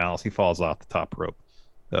loses his balance. He falls off the top rope.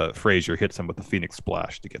 Frazier hits him with the Phoenix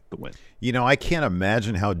Splash to get the win. I can't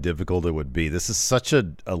imagine how difficult it would be. This is such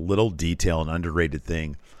a little detail and underrated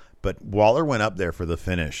thing. But Waller went up there for the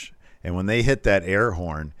finish. And when they hit that air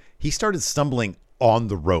horn, he started stumbling on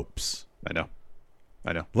the ropes. I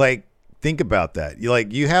know. Like, think about that.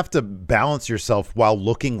 You have to balance yourself while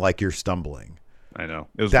looking like you're stumbling. I know.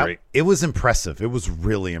 It was great. It was impressive. It was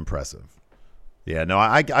really impressive. Yeah, no,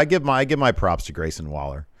 I give my props to Grayson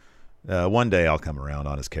Waller. One day I'll come around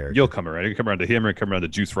on his character. You'll come around. You can come around to him or come around to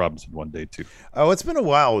Juice Robinson one day too. Oh, it's been a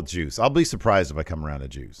while with Juice. I'll be surprised if I come around to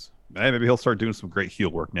Juice. Hey, maybe he'll start doing some great heel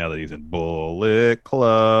work now that he's in Bullet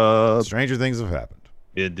Club. Stranger things have happened.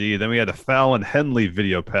 Indeed. Then we had a Fallon Henley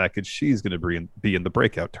video package. She's going to be in the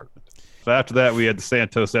breakout tournament. So after that, we had the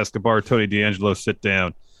Santos Escobar, Tony D'Angelo sit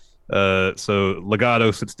down. So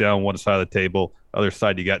Legado sits down one side of the table. Other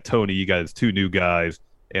side, you got Tony. You got his two new guys.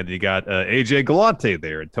 And you got AJ Galante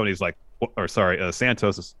there. And Tony's like,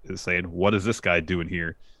 Santos is saying, what is this guy doing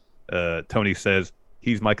here? Tony says,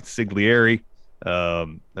 he's my consigliere.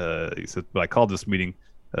 He says, but I called this meeting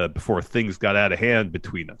before things got out of hand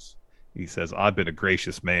between us. He says, I've been a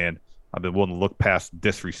gracious man. I've been willing to look past the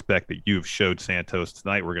disrespect that you've showed Santos.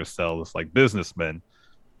 Tonight we're going to settle this like businessmen.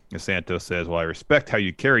 And Santos says, well, I respect how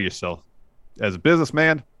you carry yourself. As a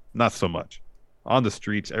businessman, not so much. On the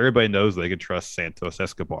streets, everybody knows they can trust Santos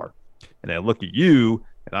Escobar. And I look at you,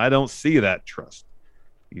 and I don't see that trust.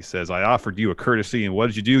 He says, I offered you a courtesy, and what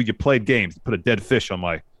did you do? You played games. You put a dead fish on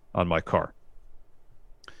my car.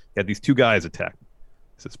 You had these two guys attack me.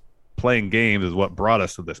 He says, playing games is what brought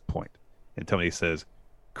us to this point. And Tony says,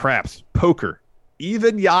 craps, poker,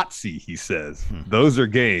 even Yahtzee, he says. Those are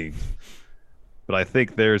games. But I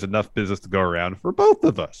think there's enough business to go around for both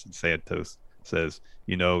of us. And Santos says,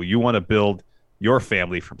 you want to build your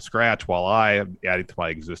family from scratch while I am adding to my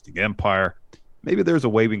existing empire. Maybe there's a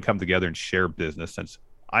way we can come together and share business. Since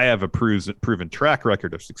I have a proven track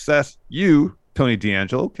record of success, you, Tony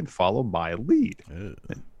D'Angelo, can follow my lead.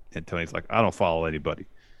 And Tony's like, I don't follow anybody.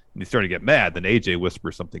 And he's starting to get mad. Then AJ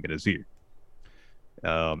whispers something in his ear.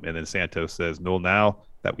 And then Santos says, no, now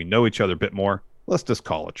that we know each other a bit more, let's just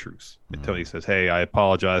call a truce. And Tony says, hey, I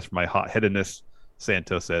apologize for my hot-headedness.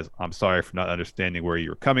 Santos says, I'm sorry for not understanding where you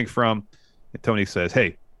were coming from. And Tony says,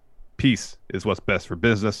 hey, peace is what's best for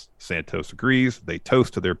business. Santos agrees. They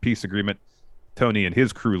toast to their peace agreement. Tony and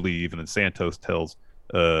his crew leave, and then Santos tells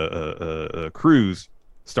Cruz,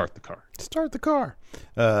 start the car. Start the car.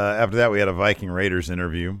 After that, we had a Viking Raiders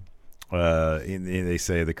interview. They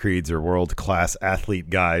say the Creeds are world-class athlete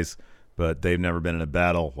guys, but they've never been in a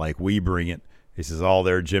battle like we bring it. He says all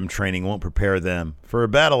their gym training won't prepare them for a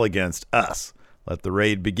battle against us. Let the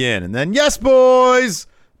raid begin. And then, yes, boys!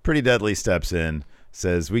 Pretty Deadly steps in,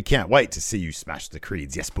 says, we can't wait to see you smash the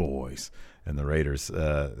Creeds. Yes, boys. And the Raiders,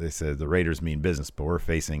 they said the Raiders mean business, but we're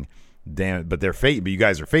facing but you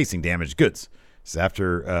guys are facing damaged goods. So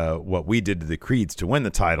after what we did to the Creeds to win the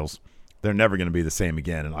titles, they're never going to be the same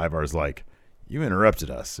again. And Ivar's like, you interrupted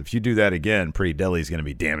us. If you do that again, Pretty Deadly's going to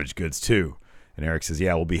be damaged goods too. And Eric says,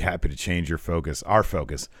 yeah, we'll be happy to change our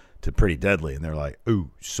focus to Pretty Deadly. And they're like, ooh,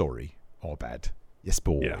 sorry. All bad. Yes,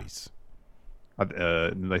 boys. Yeah.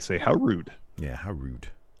 And they say, how rude. Yeah, how rude.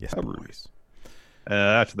 Yes, how boys. Rude.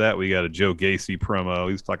 After that, we got a Joe Gacy promo.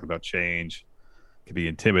 He's talking about change. It can be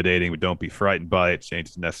intimidating, but don't be frightened by it. Change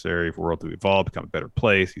is necessary for the world to evolve, become a better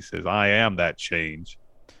place. He says, I am that change.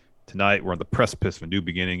 Tonight, we're on the precipice of a new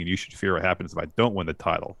beginning, and you should fear what happens if I don't win the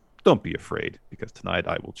title. Don't be afraid, because tonight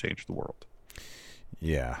I will change the world.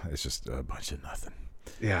 Yeah, it's just a bunch of nothing.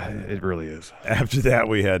 Yeah, it really is. After that,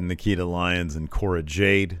 we had Nikita Lyons and Cora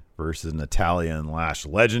Jade versus Natalya and Lash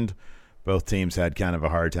Legend. Both teams had kind of a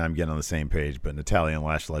hard time getting on the same page, but Natalya and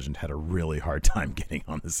Lash Legend had a really hard time getting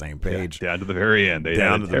on the same page. Yeah, down to the very end. They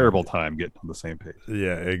had a terrible time getting on the same page.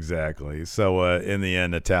 Yeah, exactly. So in the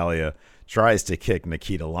end, Natalya tries to kick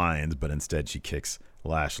Nikita Lyons, but instead she kicks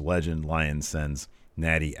Lash Legend. Lyons sends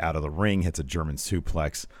Natty out of the ring, hits a German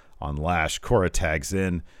suplex on Lash. Cora tags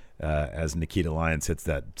in as Nikita Lyons hits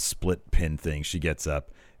that split pin thing. She gets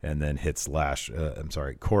up and then hits Lash.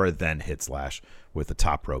 Cora then hits Lash with a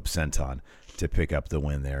top rope senton to pick up the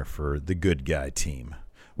win there for the good guy team.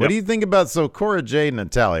 What do you think about, so Cora Jade and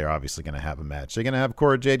Natalya are obviously going to have a match. They're going to have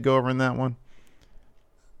Cora Jade go over in that one?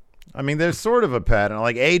 I mean, there's sort of a pattern.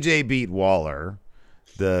 Like AJ beat Waller.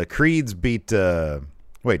 The Creeds beat...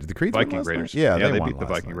 Wait, did the Creeds Viking win last Raiders? night? Yeah, they won beat the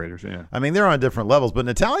last Viking night. Raiders, yeah. I mean, they're on different levels, but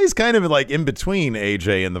Natalya's kind of like in between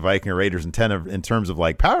AJ and the Viking Raiders in terms of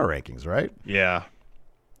like power rankings, right? Yeah.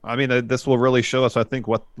 I mean, this will really show us, I think,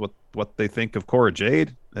 what they think of Cora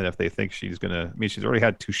Jade, and if they think she's going to... I mean, she's already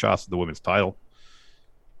had 2 shots at the women's title.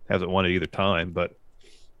 Hasn't won it either time, but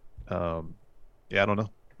I don't know.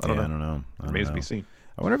 I don't know. Remains to be seen.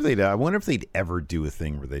 I wonder if they'd ever do a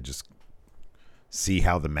thing where they just see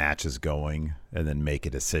how the match is going and then make a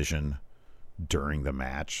decision during the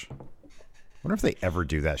match. I wonder if they ever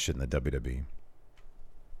do that shit in the WWE.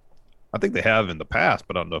 I think they have in the past,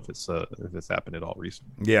 but I don't know if it's happened at all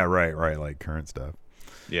recently. Yeah, right, like current stuff.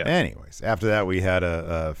 Yeah. Anyways, after that we had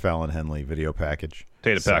a Fallon Henley video package.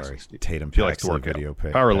 Tatum Paxson likes to work video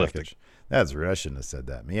package. Powerlifting. That's rude. I shouldn't have said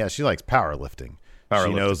that. Yeah, she likes powerlifting. She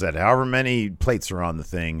Powerlifting. knows that however many plates are on the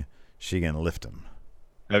thing, she can lift them.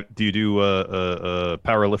 Do you do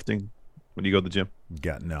powerlifting when you go to the gym?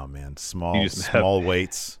 No, man. Small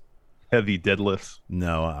weights. heavy deadlifts?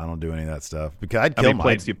 No, I don't do any of that stuff because I'd How kill many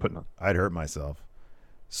plates do you put on? I'd hurt myself.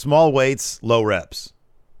 Small weights, low reps.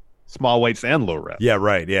 Small weights and low reps. Yeah,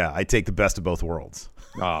 right. Yeah, I take the best of both worlds.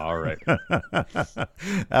 Oh, all right.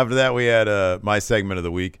 After that, we had my segment of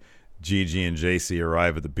the week. Gigi and JC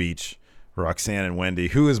arrive at the beach. Roxanne and Wendy,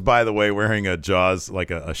 who is, by the way, wearing a Jaws,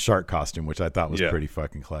 like a shark costume, which I thought was pretty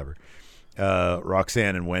fucking clever.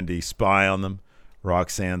 Roxanne and Wendy spy on them.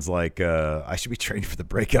 Roxanne's like, I should be training for the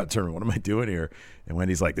breakout tournament. What am I doing here? And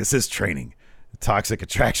Wendy's like, this is training. Toxic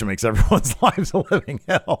attraction makes everyone's lives a living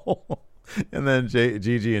hell. And then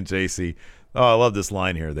Gigi and JC, oh, I love this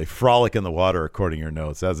line here. They frolic in the water, according to your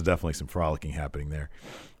notes. That's definitely some frolicking happening there.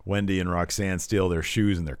 Wendy and Roxanne steal their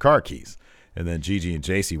shoes and their car keys. And then Gigi and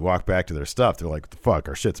JC walk back to their stuff. They're like, what the fuck?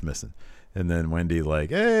 Our shit's missing. And then Wendy like,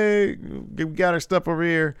 hey, we got our stuff over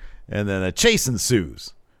here. And then a chase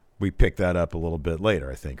ensues. We picked that up a little bit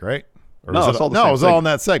later, I think, right? Or No, was it was all in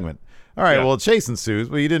that segment. All right, Yeah. well, chase ensues.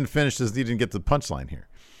 Well, you didn't finish this. You didn't get to the punchline here.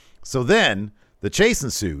 So then the chase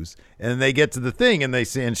ensues, and they get to the thing,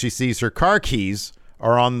 and she sees her car keys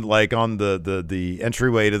are on the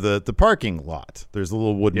entryway to the parking lot. There's a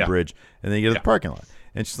little wooden bridge, and then you get to the parking lot.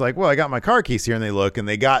 And she's like, well, I got my car keys here. And they look, and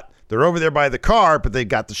they're over there by the car, but they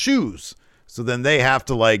got the shoes. So then they have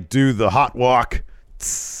to like do the hot walk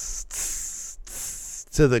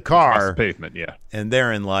to the car. Across the pavement, yeah. And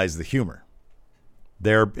therein lies the humor.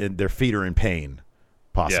 Their feet are in pain,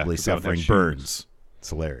 possibly Yeah, 'cause they don't have suffering shoes. burns. It's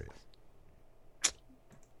hilarious.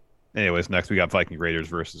 Anyways, next we got Viking Raiders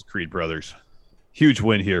versus Creed Brothers. Huge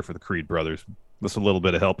win here for the Creed Brothers. With a little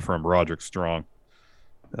bit of help from Roderick Strong.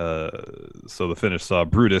 So the finish saw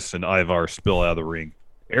Brutus and Ivar spill out of the ring.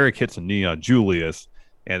 Eric hits a knee on Julius,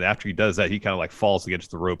 and after he does that, he kind of like falls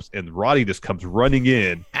against the ropes, and Roddy just comes running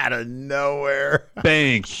in. Out of nowhere.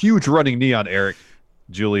 Bang! Huge running knee on Eric.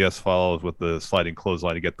 Julius follows with the sliding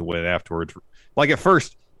clothesline to get the win afterwards. Like at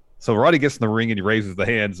first, so Roddy gets in the ring and he raises the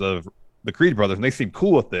hands of the Creed Brothers, and they seem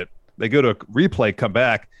cool with it. They go to replay, come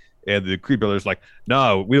back, and the Creed Brothers like,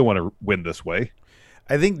 no, we don't want to win this way.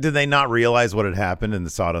 I think, did they not realize what had happened and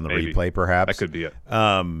saw it on the Maybe. replay, perhaps? That could be it.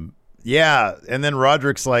 Yeah, and then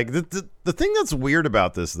Roderick's like, the thing that's weird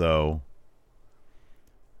about this, though,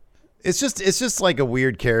 it's just like a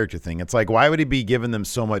weird character thing. It's like, why would he be giving them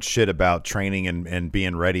so much shit about training and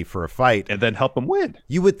being ready for a fight? And then help them win.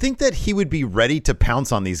 You would think that he would be ready to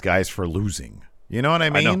pounce on these guys for losing. You know what I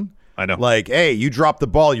mean? I know. Like, hey, you dropped the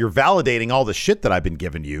ball. You're validating all the shit that I've been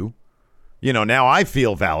giving you. You know, now I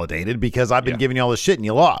feel validated because I've been giving you all this shit and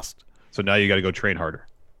you lost. So now you got to go train harder.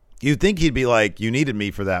 You'd think he'd be like, you needed me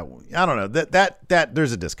for that. I don't know. That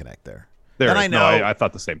there's a disconnect there. And I know. No, I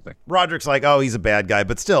thought the same thing. Roderick's like, oh, he's a bad guy,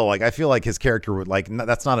 but still, like, I feel like his character would like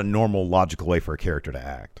that's not a normal, logical way for a character to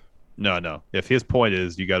act. No. If his point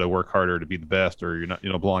is you got to work harder to be the best, or you're not,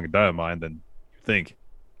 belong in Dynamite, then think,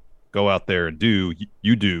 go out there and do.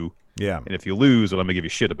 You do. Yeah. And if you lose, then I'm gonna give you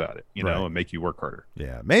shit about it, Right. and make you work harder.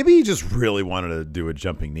 Yeah. Maybe he just really wanted to do a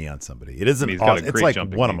jumping knee on somebody. It isn't. I mean, he's got a awesome. It's great like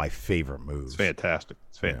jumping one of knee. my favorite moves. It's fantastic.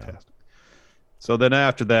 So then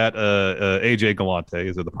after that, AJ Galante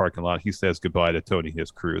is in the parking lot. He says goodbye to Tony, his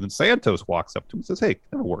crew. And then Santos walks up to him and says, hey,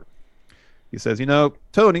 never work. He says,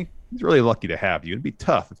 Tony, he's really lucky to have you. It'd be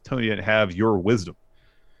tough if Tony didn't have your wisdom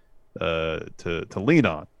to lean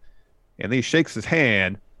on. And then he shakes his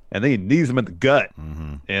hand, and then he knees him in the gut.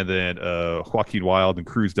 Mm-hmm. And then Joaquin Wilde and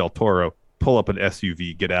Cruz del Toro pull up an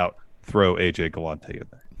SUV, get out, throw AJ Galante in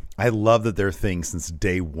there. I love that their thing since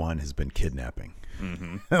day one has been kidnapping.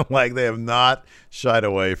 Mm-hmm. Like they have not shied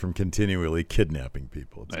away from continually kidnapping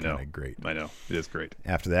people. It's I know. kind of great. I know. It is great.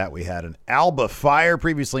 After that, we had an Alba Fire,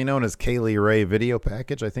 previously known as Kaylee Ray video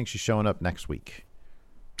package. I think she's showing up next week,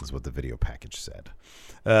 is what the video package said.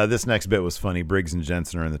 This next bit was funny. Briggs and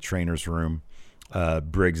Jensen are in the trainer's room.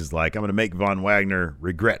 Briggs is like, I'm going to make Von Wagner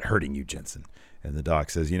regret hurting you, Jensen. And the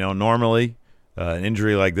doc says, normally an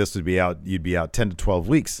injury like this you'd be out 10 to 12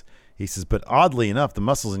 weeks. He says, but oddly enough, the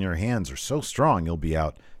muscles in your hands are so strong, you'll be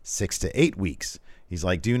out 6 to 8 weeks. He's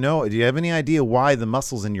like, do you have any idea why the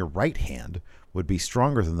muscles in your right hand would be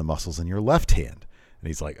stronger than the muscles in your left hand? And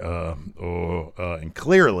he's like, and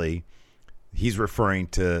clearly he's referring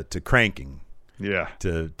to cranking. Yeah.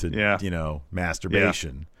 To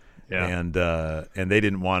masturbation. Yeah. And they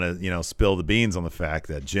didn't want to, spill the beans on the fact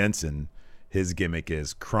that Jensen, his gimmick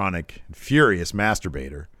is chronic, furious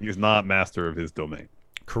masturbator. He's not master of his domain.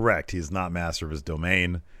 Correct. He's not master of his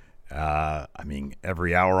domain.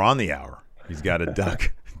 Every hour on the hour, he's got to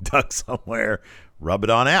duck somewhere, rub it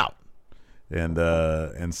on out.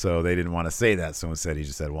 And so they didn't want to say that. So instead he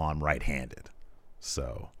just said, well, I'm right-handed.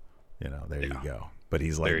 So, there you go. But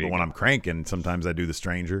he's like, but when I'm cranking, sometimes I do the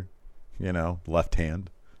stranger, left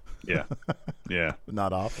hand. Yeah. Yeah.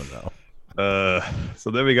 Not often, though.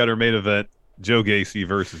 So then we got our main event, Joe Gacy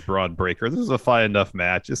versus Braun Breaker. This is a fine enough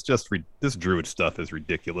match. It's just this Druid stuff is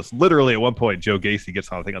ridiculous. Literally, at one point, Joe Gacy gets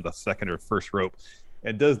on, I think, on the second or first rope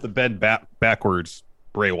and does the bend backwards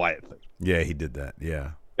Bray Wyatt thing. Yeah, he did that.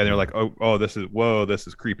 Yeah. And they're like, oh, this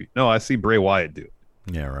is creepy. No, I see Bray Wyatt do it.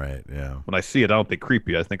 Yeah, right. Yeah. When I see it, I don't think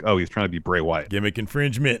creepy. I think, oh, he's trying to be Bray Wyatt. Gimmick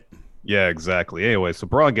infringement. Yeah, exactly. Anyway, so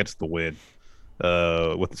Braun gets the win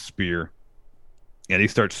with the spear, and he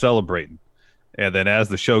starts celebrating. And then as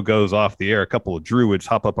the show goes off the air, a couple of Druids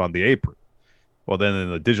hop up on the apron. Well, then in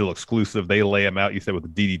the digital exclusive, they lay him out, you said, with a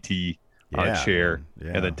DDT on a chair,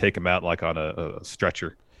 and then take him out like on a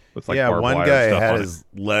stretcher. With like one guy had his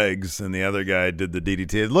legs, and the other guy did the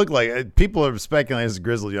DDT. It looked like people are speculating as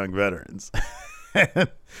Grizzled Young Veterans.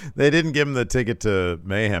 They didn't give him the ticket to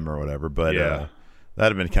Mayhem or whatever, but that'd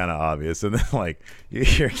have been kind of obvious. And then, like, you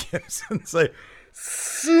hear Gibson say,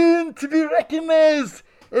 "Soon to be recognized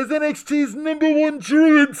as NXT's #1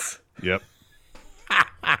 Druids." Yep.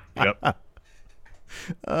 Yep.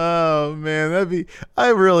 Oh man, I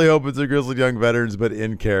really hope it's a Grizzled Young Veterans, but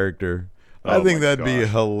in character. I think that'd be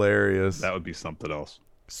hilarious. That would be something else.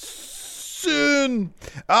 Soon.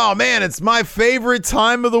 Oh man, it's my favorite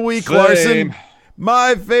time of the week, Larson.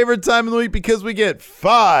 My favorite time of the week because we get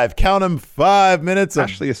 5 minutes.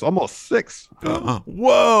 Actually, it's almost 6.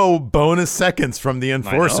 Whoa, bonus seconds from the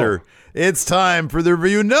Enforcer. It's time for the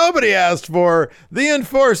review nobody asked for, the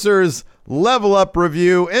Enforcer's Level Up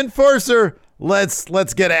review. Enforcer, let's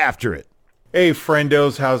get after it. Hey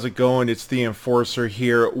friendos, how's it going? It's the Enforcer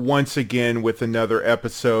here once again with another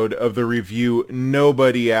episode of the review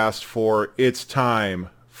nobody asked for. It's time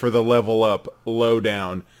for the Level Up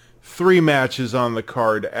Lowdown. 3 matches on the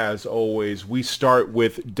card as always. We start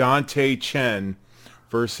with Dante Chen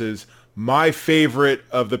versus my favorite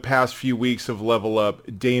of the past few weeks of Level Up,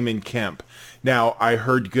 Damon Kemp. Now, I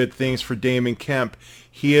heard good things for Damon Kemp.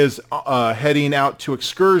 He is heading out to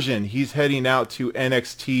Excursion. He's heading out to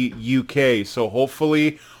NXT UK. So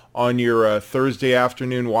hopefully on your Thursday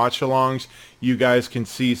afternoon watch-alongs, you guys can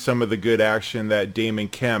see some of the good action that Damon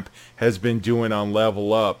Kemp has been doing on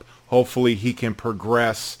Level Up. Hopefully he can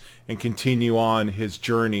progress and continue on his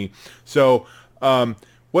journey. So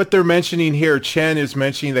what they're mentioning here, Chen is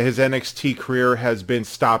mentioning that his NXT career has been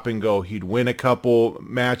stop and go. He'd win a couple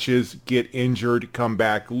matches, get injured, come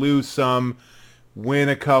back, lose some, win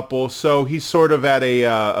a couple. So he's sort of at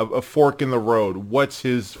a fork in the road. What's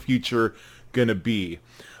his future going to be?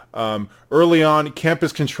 Early on, Kemp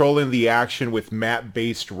is controlling the action with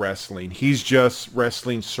mat-based wrestling. He's just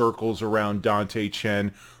wrestling circles around Dante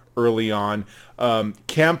Chen early on.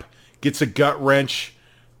 Kemp gets a gut wrench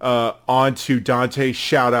onto Dante.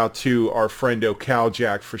 Shout out to our friendo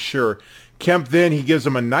Caljack for sure. Kemp then, he gives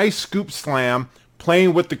him a nice scoop slam,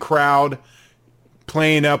 playing with the crowd,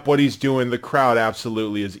 playing up what he's doing. The crowd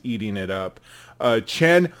absolutely is eating it up.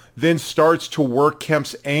 Chen then starts to work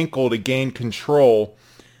Kemp's ankle to gain control.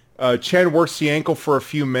 Chen works the ankle for a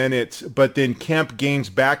few minutes, but then Kemp gains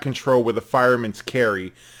back control with a fireman's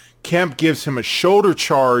carry. Kemp gives him a shoulder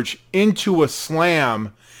charge into a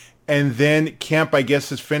slam, and then Kemp, I guess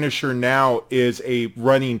his finisher now is a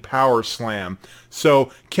running power slam.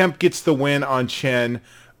 So Kemp gets the win on Chen.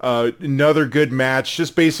 Another good match,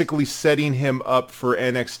 just basically setting him up for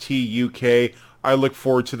NXT UK. I look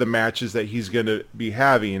forward to the matches that he's going to be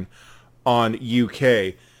having on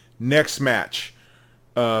UK. Next match,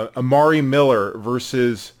 Amari Miller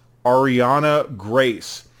versus Ariana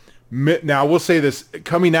Grace. Now, we'll say this.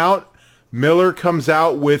 Coming out, Miller comes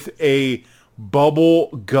out with a bubble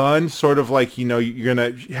gun, sort of like, you know, you're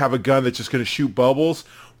going to have a gun that's just going to shoot bubbles.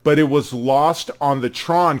 But it was lost on the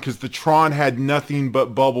Tron because the Tron had nothing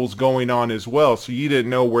but bubbles going on as well. So you didn't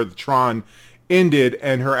know where the Tron ended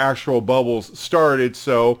and her actual bubbles started.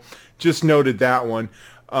 So just noted that one.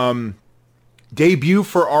 Debut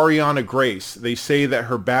for Ariana Grace. They say that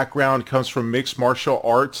her background comes from mixed martial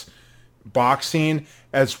arts, boxing,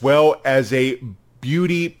 as well as a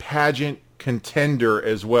beauty pageant contender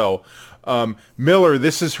as well. Miller,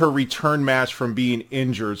 this is her return match from being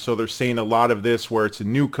injured. So they're saying a lot of this where it's a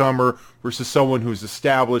newcomer versus someone who's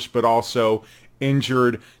established but also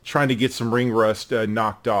injured, trying to get some ring rust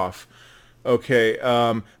knocked off. Okay,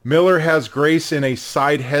 Miller has Grace in a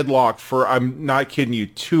side headlock for, I'm not kidding you,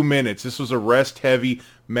 2 minutes. This was a rest-heavy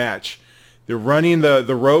match. They're running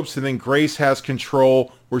the ropes, and then Grace has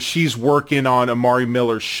control where she's working on Amari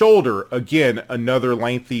Miller's shoulder. Again, another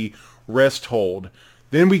lengthy rest hold.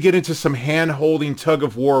 Then we get into some hand-holding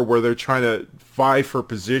tug-of-war where they're trying to vie for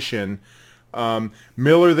position.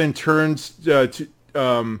 Miller then turns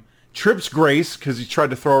trips Grace because he tried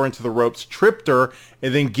to throw her into the ropes, tripped her,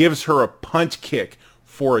 and then gives her a punt kick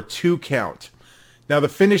for a 2 count. Now the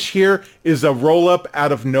finish here is a roll-up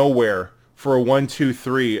out of nowhere for a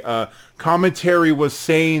 1-2-3. Commentary was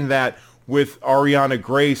saying that with Ariana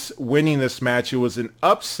Grace winning this match, it was an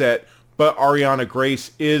upset, but Ariana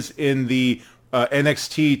Grace is in the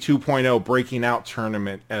NXT 2.0 Breaking Out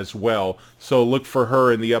tournament as well. So look for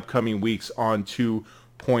her in the upcoming weeks on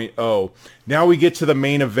 2.0. Now we get to the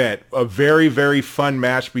main event, a very, very fun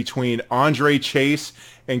match between Andre Chase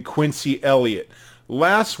and Quincy Elliott.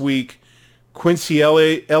 Last week, Quincy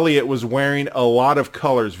Elliott was wearing a lot of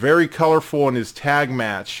colors, very colorful in his tag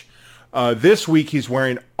match. This week he's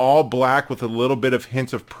wearing all black with a little bit of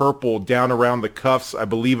hint of purple down around the cuffs, I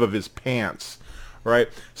believe, of his pants. Right?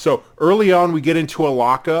 So early on we get into a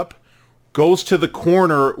lockup, goes to the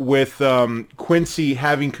corner with Quincy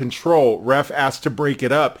having control. Ref asks to break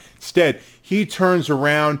it up. Instead, he turns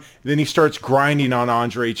around, then he starts grinding on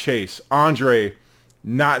Andre Chase. Andre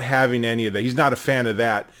not having any of that. He's not a fan of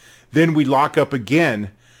that. Then we lock up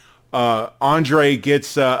again. Andre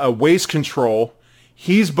gets a waist control.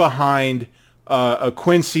 He's behind a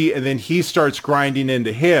Quincy, and then he starts grinding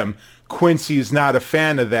into him. Quincy's not a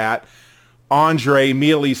fan of that. Andre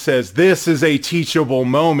immediately says, "This is a teachable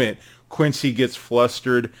moment." Quincy gets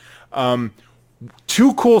flustered.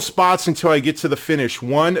 2 cool spots until I get to the finish.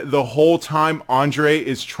 One, the whole time Andre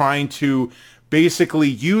is trying to basically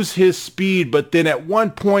use his speed, but then at one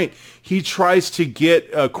point he tries to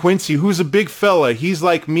get Quincy, who's a big fella. He's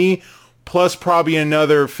like me, plus probably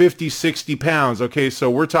another 50, 60 pounds. Okay, so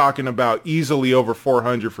we're talking about easily over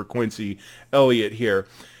 400 for Quincy Elliott here.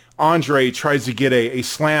 Andre tries to get a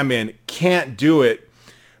slam in, can't do it.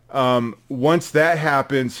 Once that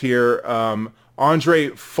happens here, Andre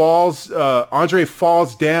falls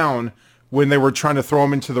down when they were trying to throw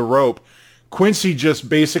him into the rope. Quincy just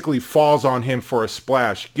basically falls on him for a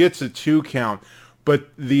splash, gets a 2 count. But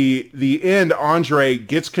the end, Andre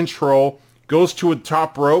gets control, goes to a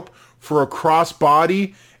top rope for a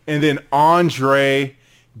crossbody, and then Andre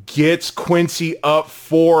gets Quincy up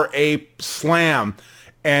for a slam.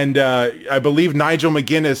 And I believe Nigel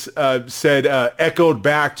McGuinness said, echoed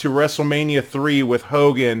back to WrestleMania 3 with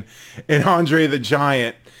Hogan and Andre the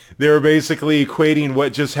Giant. They were basically equating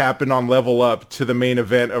what just happened on Level Up to the main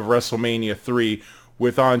event of WrestleMania 3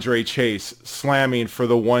 with Andre Chase slamming for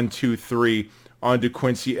the 1-2-3 onto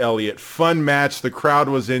Quincy Elliott. Fun match. The crowd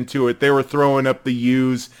was into it. They were throwing up the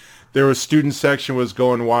U's. Their student section was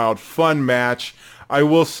going wild. Fun match. I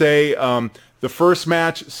will say the first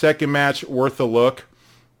match, second match, worth a look.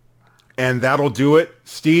 And that'll do it.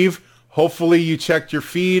 Steve, hopefully you checked your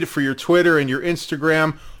feed for your Twitter and your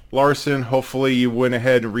Instagram. Larson, hopefully you went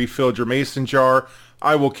ahead and refilled your mason jar.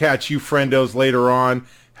 I will catch you friendos later on.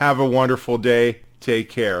 Have a wonderful day. Take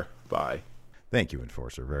care. Bye. Thank you,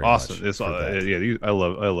 Enforcer. Very awesome. much. I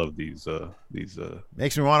love these.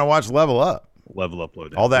 Makes me want to watch Level Up. Level Up, Low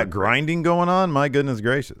Down. All that grinding going on. My goodness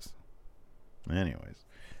gracious. Anyways.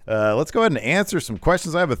 Let's go ahead and answer some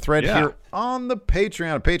questions. I have a thread here on the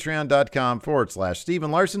Patreon,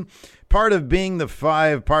 patreon.com/Steven Larson. Part of being the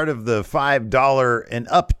 $5 and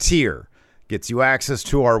up tier gets you access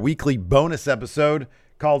to our weekly bonus episode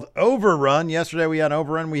called Overrun. Yesterday we had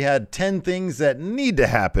Overrun. We had 10 things that need to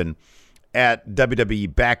happen at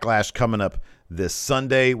WWE Backlash coming up this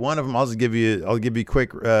Sunday. One of them, I'll give you a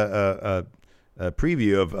quick preview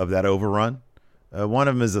of that Overrun. One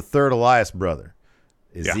of them is the third Elias brother.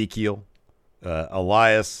 Ezekiel,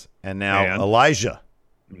 Elias, and now Elijah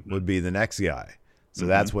would be the next guy. So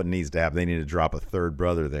that's what needs to happen. They need to drop a third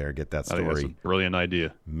brother there, get that story. That's a brilliant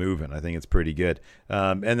idea. Moving. I think it's pretty good.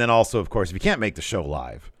 And then also, of course, if you can't make the show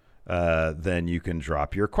live, then you can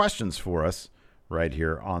drop your questions for us right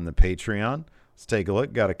here on the Patreon. Let's take a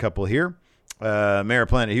look. Got a couple here. Mayor of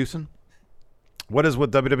Planet Houston. What is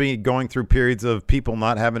with WWE going through periods of people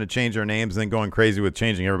not having to change their names and then going crazy with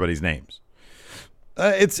changing everybody's names?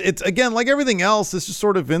 It's again, like everything else, it's just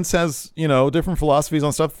sort of Vince has, different philosophies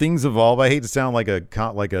on stuff. Things evolve. I hate to sound like a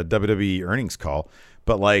WWE earnings call,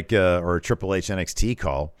 but or a Triple H NXT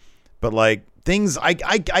call, but like things, I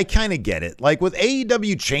kind of get it. Like with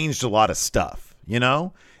AEW changed a lot of stuff, It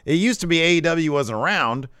used to be AEW wasn't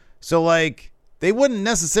around, so like they wouldn't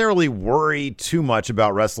necessarily worry too much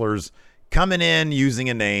about wrestlers coming in, using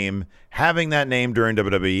a name, having that name during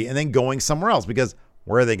WWE, and then going somewhere else because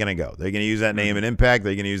where are they going to go? They're going to use that name in Impact.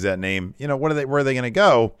 They're going to use that name. Where are they going to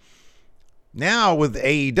go? Now with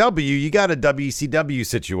AEW, you got a WCW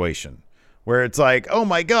situation where it's like, oh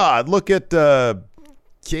my God, look at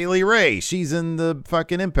Kaylee Ray. She's in the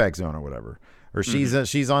fucking Impact Zone or whatever, or she's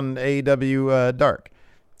on AEW Dark.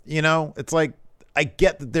 It's like I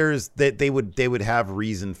get that they would have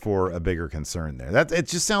reason for a bigger concern there. That it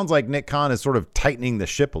just sounds like Nick Khan is sort of tightening the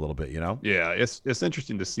ship a little bit, you know? Yeah, it's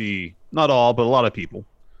interesting to see, not all, but a lot of people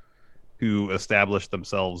who establish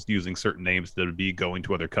themselves using certain names that would be going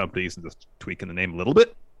to other companies and just tweaking the name a little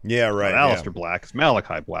bit. Yeah, right. Alistair Black is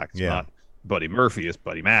Malachi Black. It's not Buddy Murphy. It's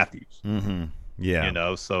Buddy Matthews. Mm-hmm. Yeah. You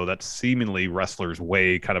know, so that's seemingly wrestlers'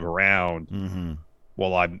 way kind of around. Mm-hmm.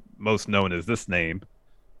 Well, I'm most known as this name,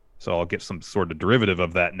 so I'll get some sort of derivative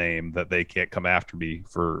of that name that they can't come after me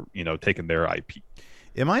for, you know, taking their IP.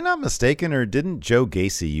 Am I not mistaken, or didn't Joe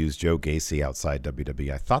Gacy use Joe Gacy outside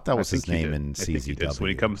WWE? I thought that was his name in CZW. So when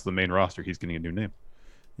he comes to the main roster, he's getting a new name.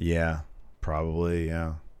 Yeah, probably.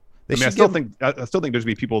 Yeah. I still think there's going to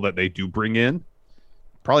be people that they do bring in,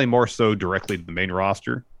 probably more so directly to the main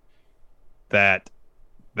roster, that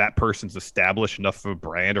person's established enough of a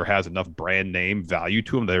brand or has enough brand name value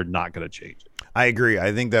to them, they're not going to change it. I agree.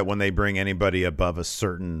 I think that when they bring anybody above a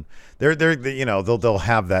certain, they'll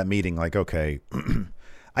have that meeting. Like, okay,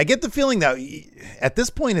 I get the feeling that at this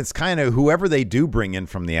point it's kind of whoever they do bring in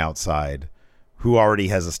from the outside, who already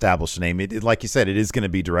has established a name. Like you said, it is going to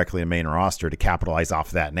be directly a main roster to capitalize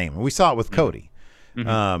off that name. And we saw it with Cody. Mm-hmm.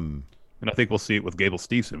 And I think we'll see it with Gable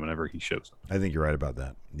Steveson whenever he shows up. I think you're right about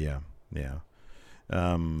that. Yeah.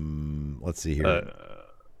 Let's see here.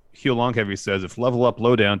 Hugh Longheavy says, if Level Up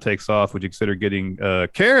Lowdown takes off, would you consider getting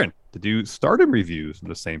Karen to do Stardom reviews in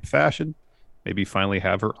the same fashion? Maybe finally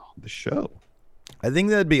have her on the show. I think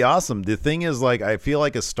that'd be awesome. The thing is, like, I feel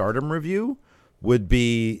like a Stardom review would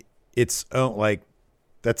be its own, like,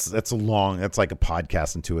 that's like a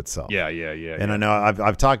podcast into itself. Yeah. And I know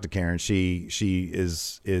I've talked to Karen. She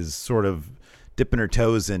is sort of dipping her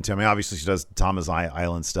toes into. I mean, obviously she does Thomas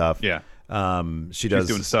Island stuff. Yeah. She's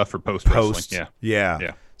doing stuff for post wrestling.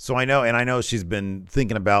 Yeah. So I know she's been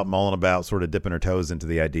mulling about, sort of dipping her toes into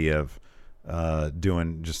the idea of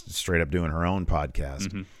doing her own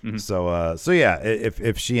podcast. Mm-hmm. So yeah,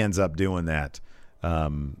 if she ends up doing that,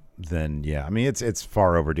 then yeah, I mean it's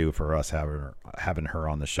far overdue for us having her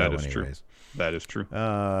on the show. That is anyways. True. That is true.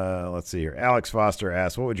 Let's see here. Alex Foster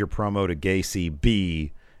asks, what would your promo to Gacy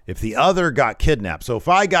be if the other got kidnapped? So if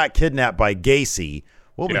I got kidnapped by Gacy,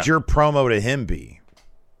 what would your promo to him be?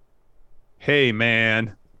 Hey,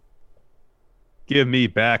 man, give me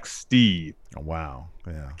back Steve. Oh, wow.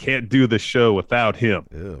 Yeah. Can't do the show without him.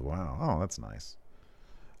 Ew, wow. Oh, that's nice.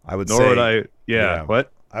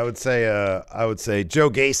 What? I would say, Joe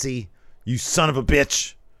Gacy, you son of a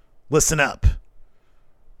bitch, listen up.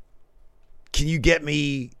 Can you get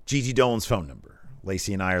me Gigi Dolan's phone number?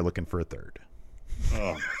 Lacey and I are looking for a third.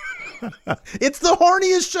 Oh. It's the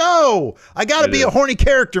horniest show. I got to be a horny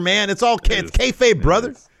character, man. It's kayfabe,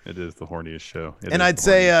 brother. It is the horniest show. And I'd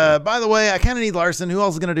say, by the way, I kind of need Larson. Who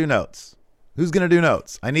else is going to do notes? Who's going to do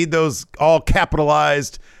notes? I need those all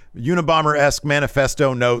capitalized Unabomber-esque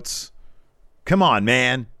manifesto notes. Come on,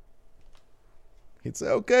 man. He'd say,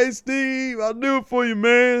 okay, Steve, I'll do it for you,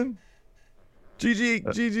 man.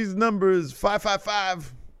 Gigi's number is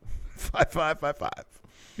 555-5555.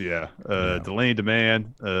 Yeah. Delaney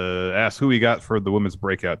Demand asks who he got for the women's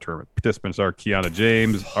breakout tournament. Participants are Kiana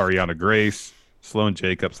James, Ariana Grace, Sloane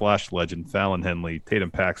Jacobs, Lash Legend, Fallon Henley,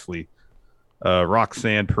 Tatum Paxley,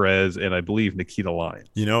 Roxanne Perez, and I believe Nikita Lyons.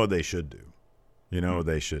 You know what they should do?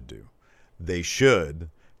 They should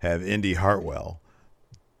have Indy Hartwell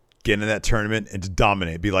get into that tournament and to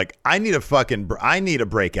dominate. Be like, I need a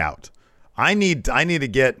breakout. I need to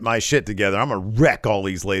get my shit together. I'm going to wreck all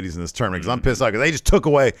these ladies in this tournament because I'm pissed off because they just took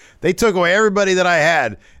away everybody that I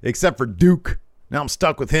had except for Duke. Now I'm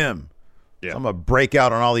stuck with him. Yeah. So I'm going to break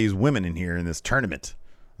out on all these women in here in this tournament.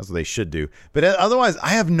 That's what they should do. But otherwise, I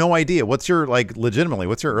have no idea. What's your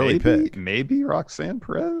early pick? Maybe Roxanne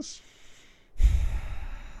Perez?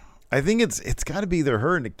 I think it's got to be either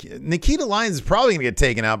her. Nikita Lyons is probably going to get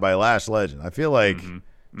taken out by Lash Legend. I feel like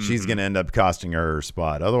she's going to end up costing her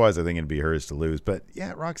spot. Otherwise, I think it'd be hers to lose. But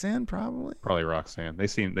yeah, Roxanne probably. Probably Roxanne. They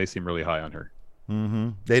seem really high on her. Mm-hmm.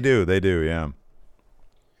 They do. Yeah.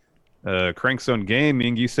 Crankzone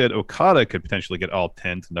Gaming, you said Okada could potentially get all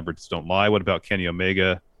 10. Numbers don't lie. What about Kenny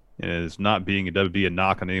Omega? And is not being a WWE a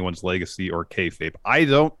knock on anyone's legacy or kayfabe? I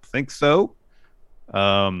don't think so.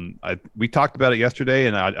 We talked about it yesterday,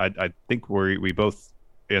 and I think we both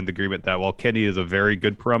in agreement that while Kenny is a very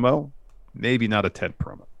good promo, maybe not a 10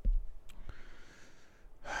 promo.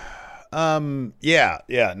 No,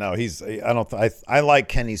 I like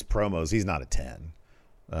Kenny's promos. He's not a 10.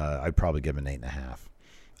 I'd probably give him an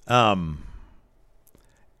 8.5.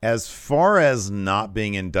 As far as not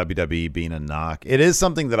being in WWE being a knock, it is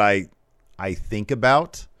something that I think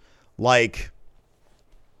about. Like,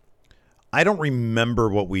 I don't remember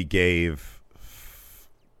what we gave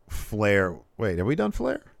Flair. Wait, have we done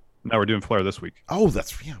Flair? No, we're doing Flair this week. Oh,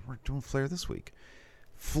 we're doing Flair this week.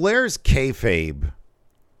 Flair's kayfabe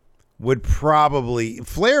would probably...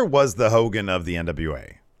 Flair was the Hogan of the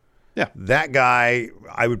NWA. Yeah. That guy,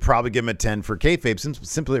 I would probably give him a 10 for kayfabe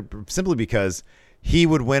simply because he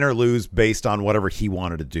would win or lose based on whatever he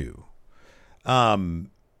wanted to do. And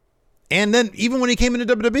then even when he came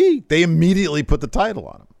into WWE, they immediately put the title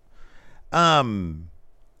on him.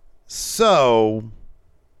 So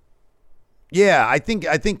yeah, I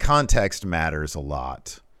think context matters a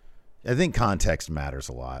lot.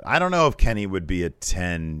 I don't know if Kenny would be a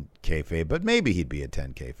 10 kayfabe, but maybe he'd be a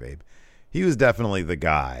 10 kayfabe. He was definitely the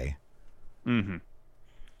guy. Mm-hmm.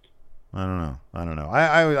 I don't know.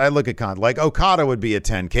 I look at like Okada would be a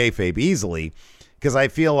 10 kayfabe easily, because I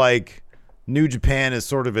feel like New Japan is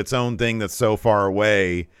sort of its own thing that's so far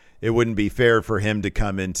away. It wouldn't be fair for him to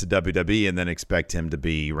come into WWE and then expect him to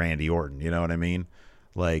be Randy Orton. You know what I mean?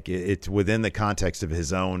 Like it's within the context of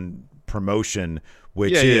his own promotion,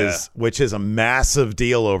 which is a massive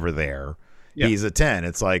deal over there. Yeah. He's a 10.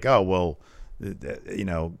 It's like, oh, well,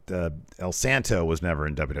 El Santo was never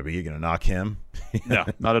in WWE. You're going to knock him? No,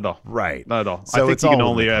 not at all. Right. Not at all. So I think you can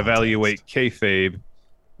only evaluate kayfabe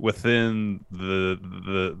within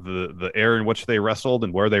the era in which they wrestled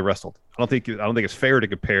and where they wrestled. I don't think it's fair to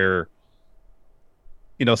compare.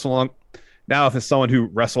 So long. Now, if it's someone who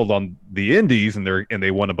wrestled on the Indies and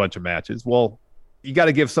they won a bunch of matches, well, you got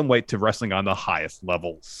to give some weight to wrestling on the highest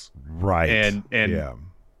levels, right?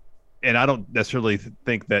 And I don't necessarily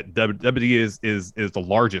think that WWE is the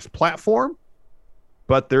largest platform,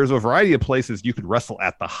 but there's a variety of places you could wrestle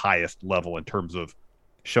at the highest level in terms of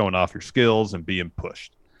showing off your skills and being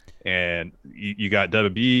pushed. And you got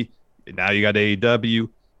WWE, now you got AEW,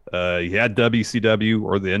 you had WCW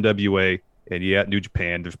or the NWA, and you had New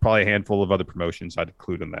Japan. There's probably a handful of other promotions I'd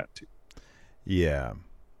include in that too. Yeah.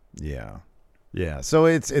 So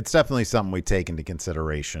it's definitely something we take into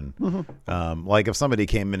consideration. Mm-hmm. Like if somebody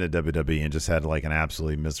came into WWE and just had like an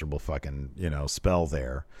absolutely miserable fucking spell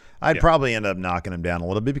there, I'd probably end up knocking them down a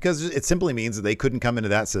little bit, because it simply means that they couldn't come into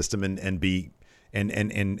that system and be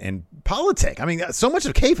and politic. I mean, so much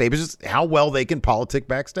of kayfabe is just how well they can politic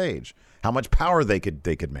backstage, how much power they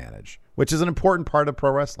could manage, which is an important part of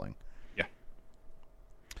pro wrestling.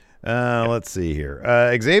 Let's see here.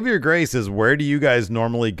 Xavier Gray says, where do you guys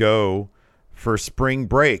normally go for spring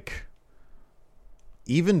break?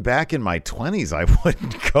 Even back in my 20s, I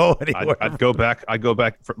wouldn't go anywhere. I'd go back.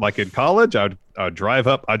 Like in college, I'd drive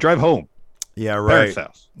up. I'd drive home. Yeah, right. Parents'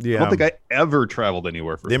 house. Yeah. I don't think I ever traveled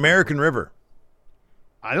anywhere for the American River.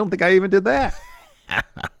 I don't think I even did that. That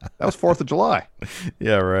was 4th of July.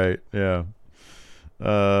 Yeah, right. Yeah.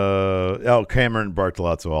 Cameron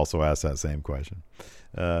Bartolozzo also asked that same question.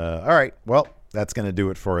 All right. Well, that's going to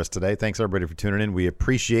do it for us today. Thanks, everybody, for tuning in. We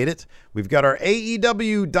appreciate it. We've got our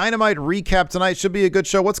AEW Dynamite recap tonight. Should be a good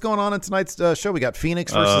show. What's going on in tonight's show? We got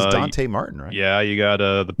Phoenix versus Dante Martin, right? Yeah, you got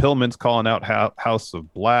the Pillmans calling out House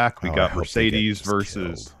of Black. We got Mercedes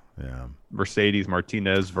versus Mercedes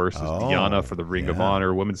Martinez versus Diana for the Ring of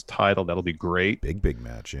Honor Women's title. That'll be great. Big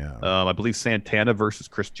match, yeah. I believe Santana versus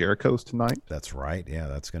Chris Jericho's tonight. That's right. Yeah,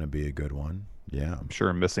 that's going to be a good one. Yeah. I'm sure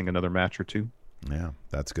I'm missing another match or two. Yeah,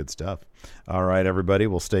 that's good stuff. All right, everybody,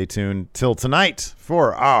 we'll stay tuned till tonight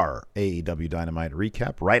for our AEW Dynamite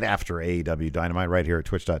recap, right after AEW Dynamite, right here at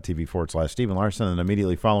twitch.tv/Steven Larson, and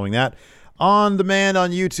immediately following that, on demand on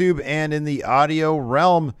YouTube and in the audio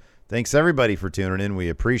realm. Thanks, everybody, for tuning in. We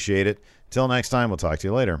appreciate it. Till next time, we'll talk to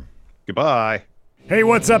you later. Goodbye. Hey,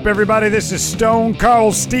 what's up, everybody? This is Stone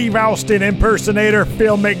Cold Steve Austin impersonator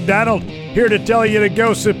Phil McDonald, here to tell you to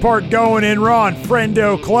go support Going In Raw and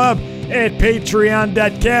Friendo Club at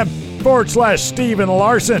patreon.com/Steven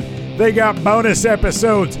Larson. They got bonus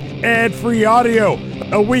episodes, ad-free audio,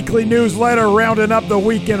 a weekly newsletter rounding up the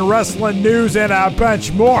weekend wrestling news, and a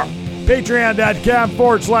bunch more.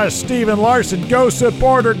 Patreon.com/Steven Larson. Go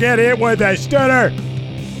support or get hit with a stunner.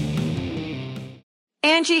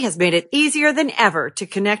 Angie has made it easier than ever to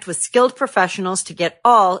connect with skilled professionals to get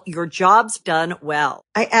all your jobs done well.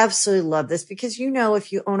 I absolutely love this because,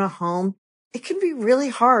 if you own a home, it can be really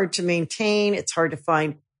hard to maintain. It's hard to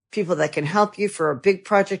find people that can help you for a big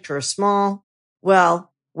project or a small.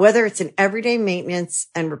 Well, whether it's in everyday maintenance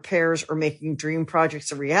and repairs or making dream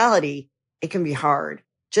projects a reality, it can be hard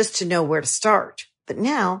just to know where to start. But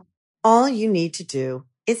now, all you need to do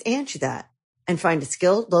is Angie that and find a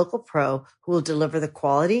skilled local pro who will deliver the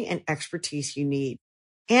quality and expertise you need.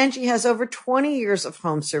 Angie has over 20 years of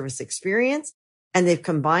home service experience, and they've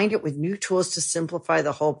combined it with new tools to simplify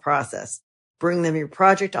the whole process. Bring them your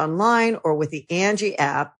project online or with the Angie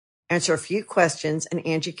app, answer a few questions, and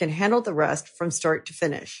Angie can handle the rest from start to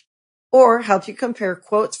finish. Or help you compare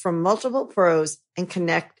quotes from multiple pros and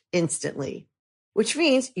connect instantly. Which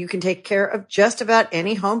means you can take care of just about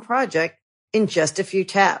any home project in just a few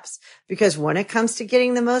taps. Because when it comes to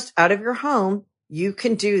getting the most out of your home, you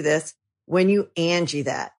can do this when you Angie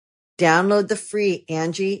that. Download the free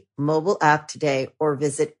Angie mobile app today or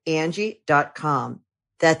visit Angie.com.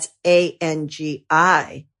 That's ANGI.com.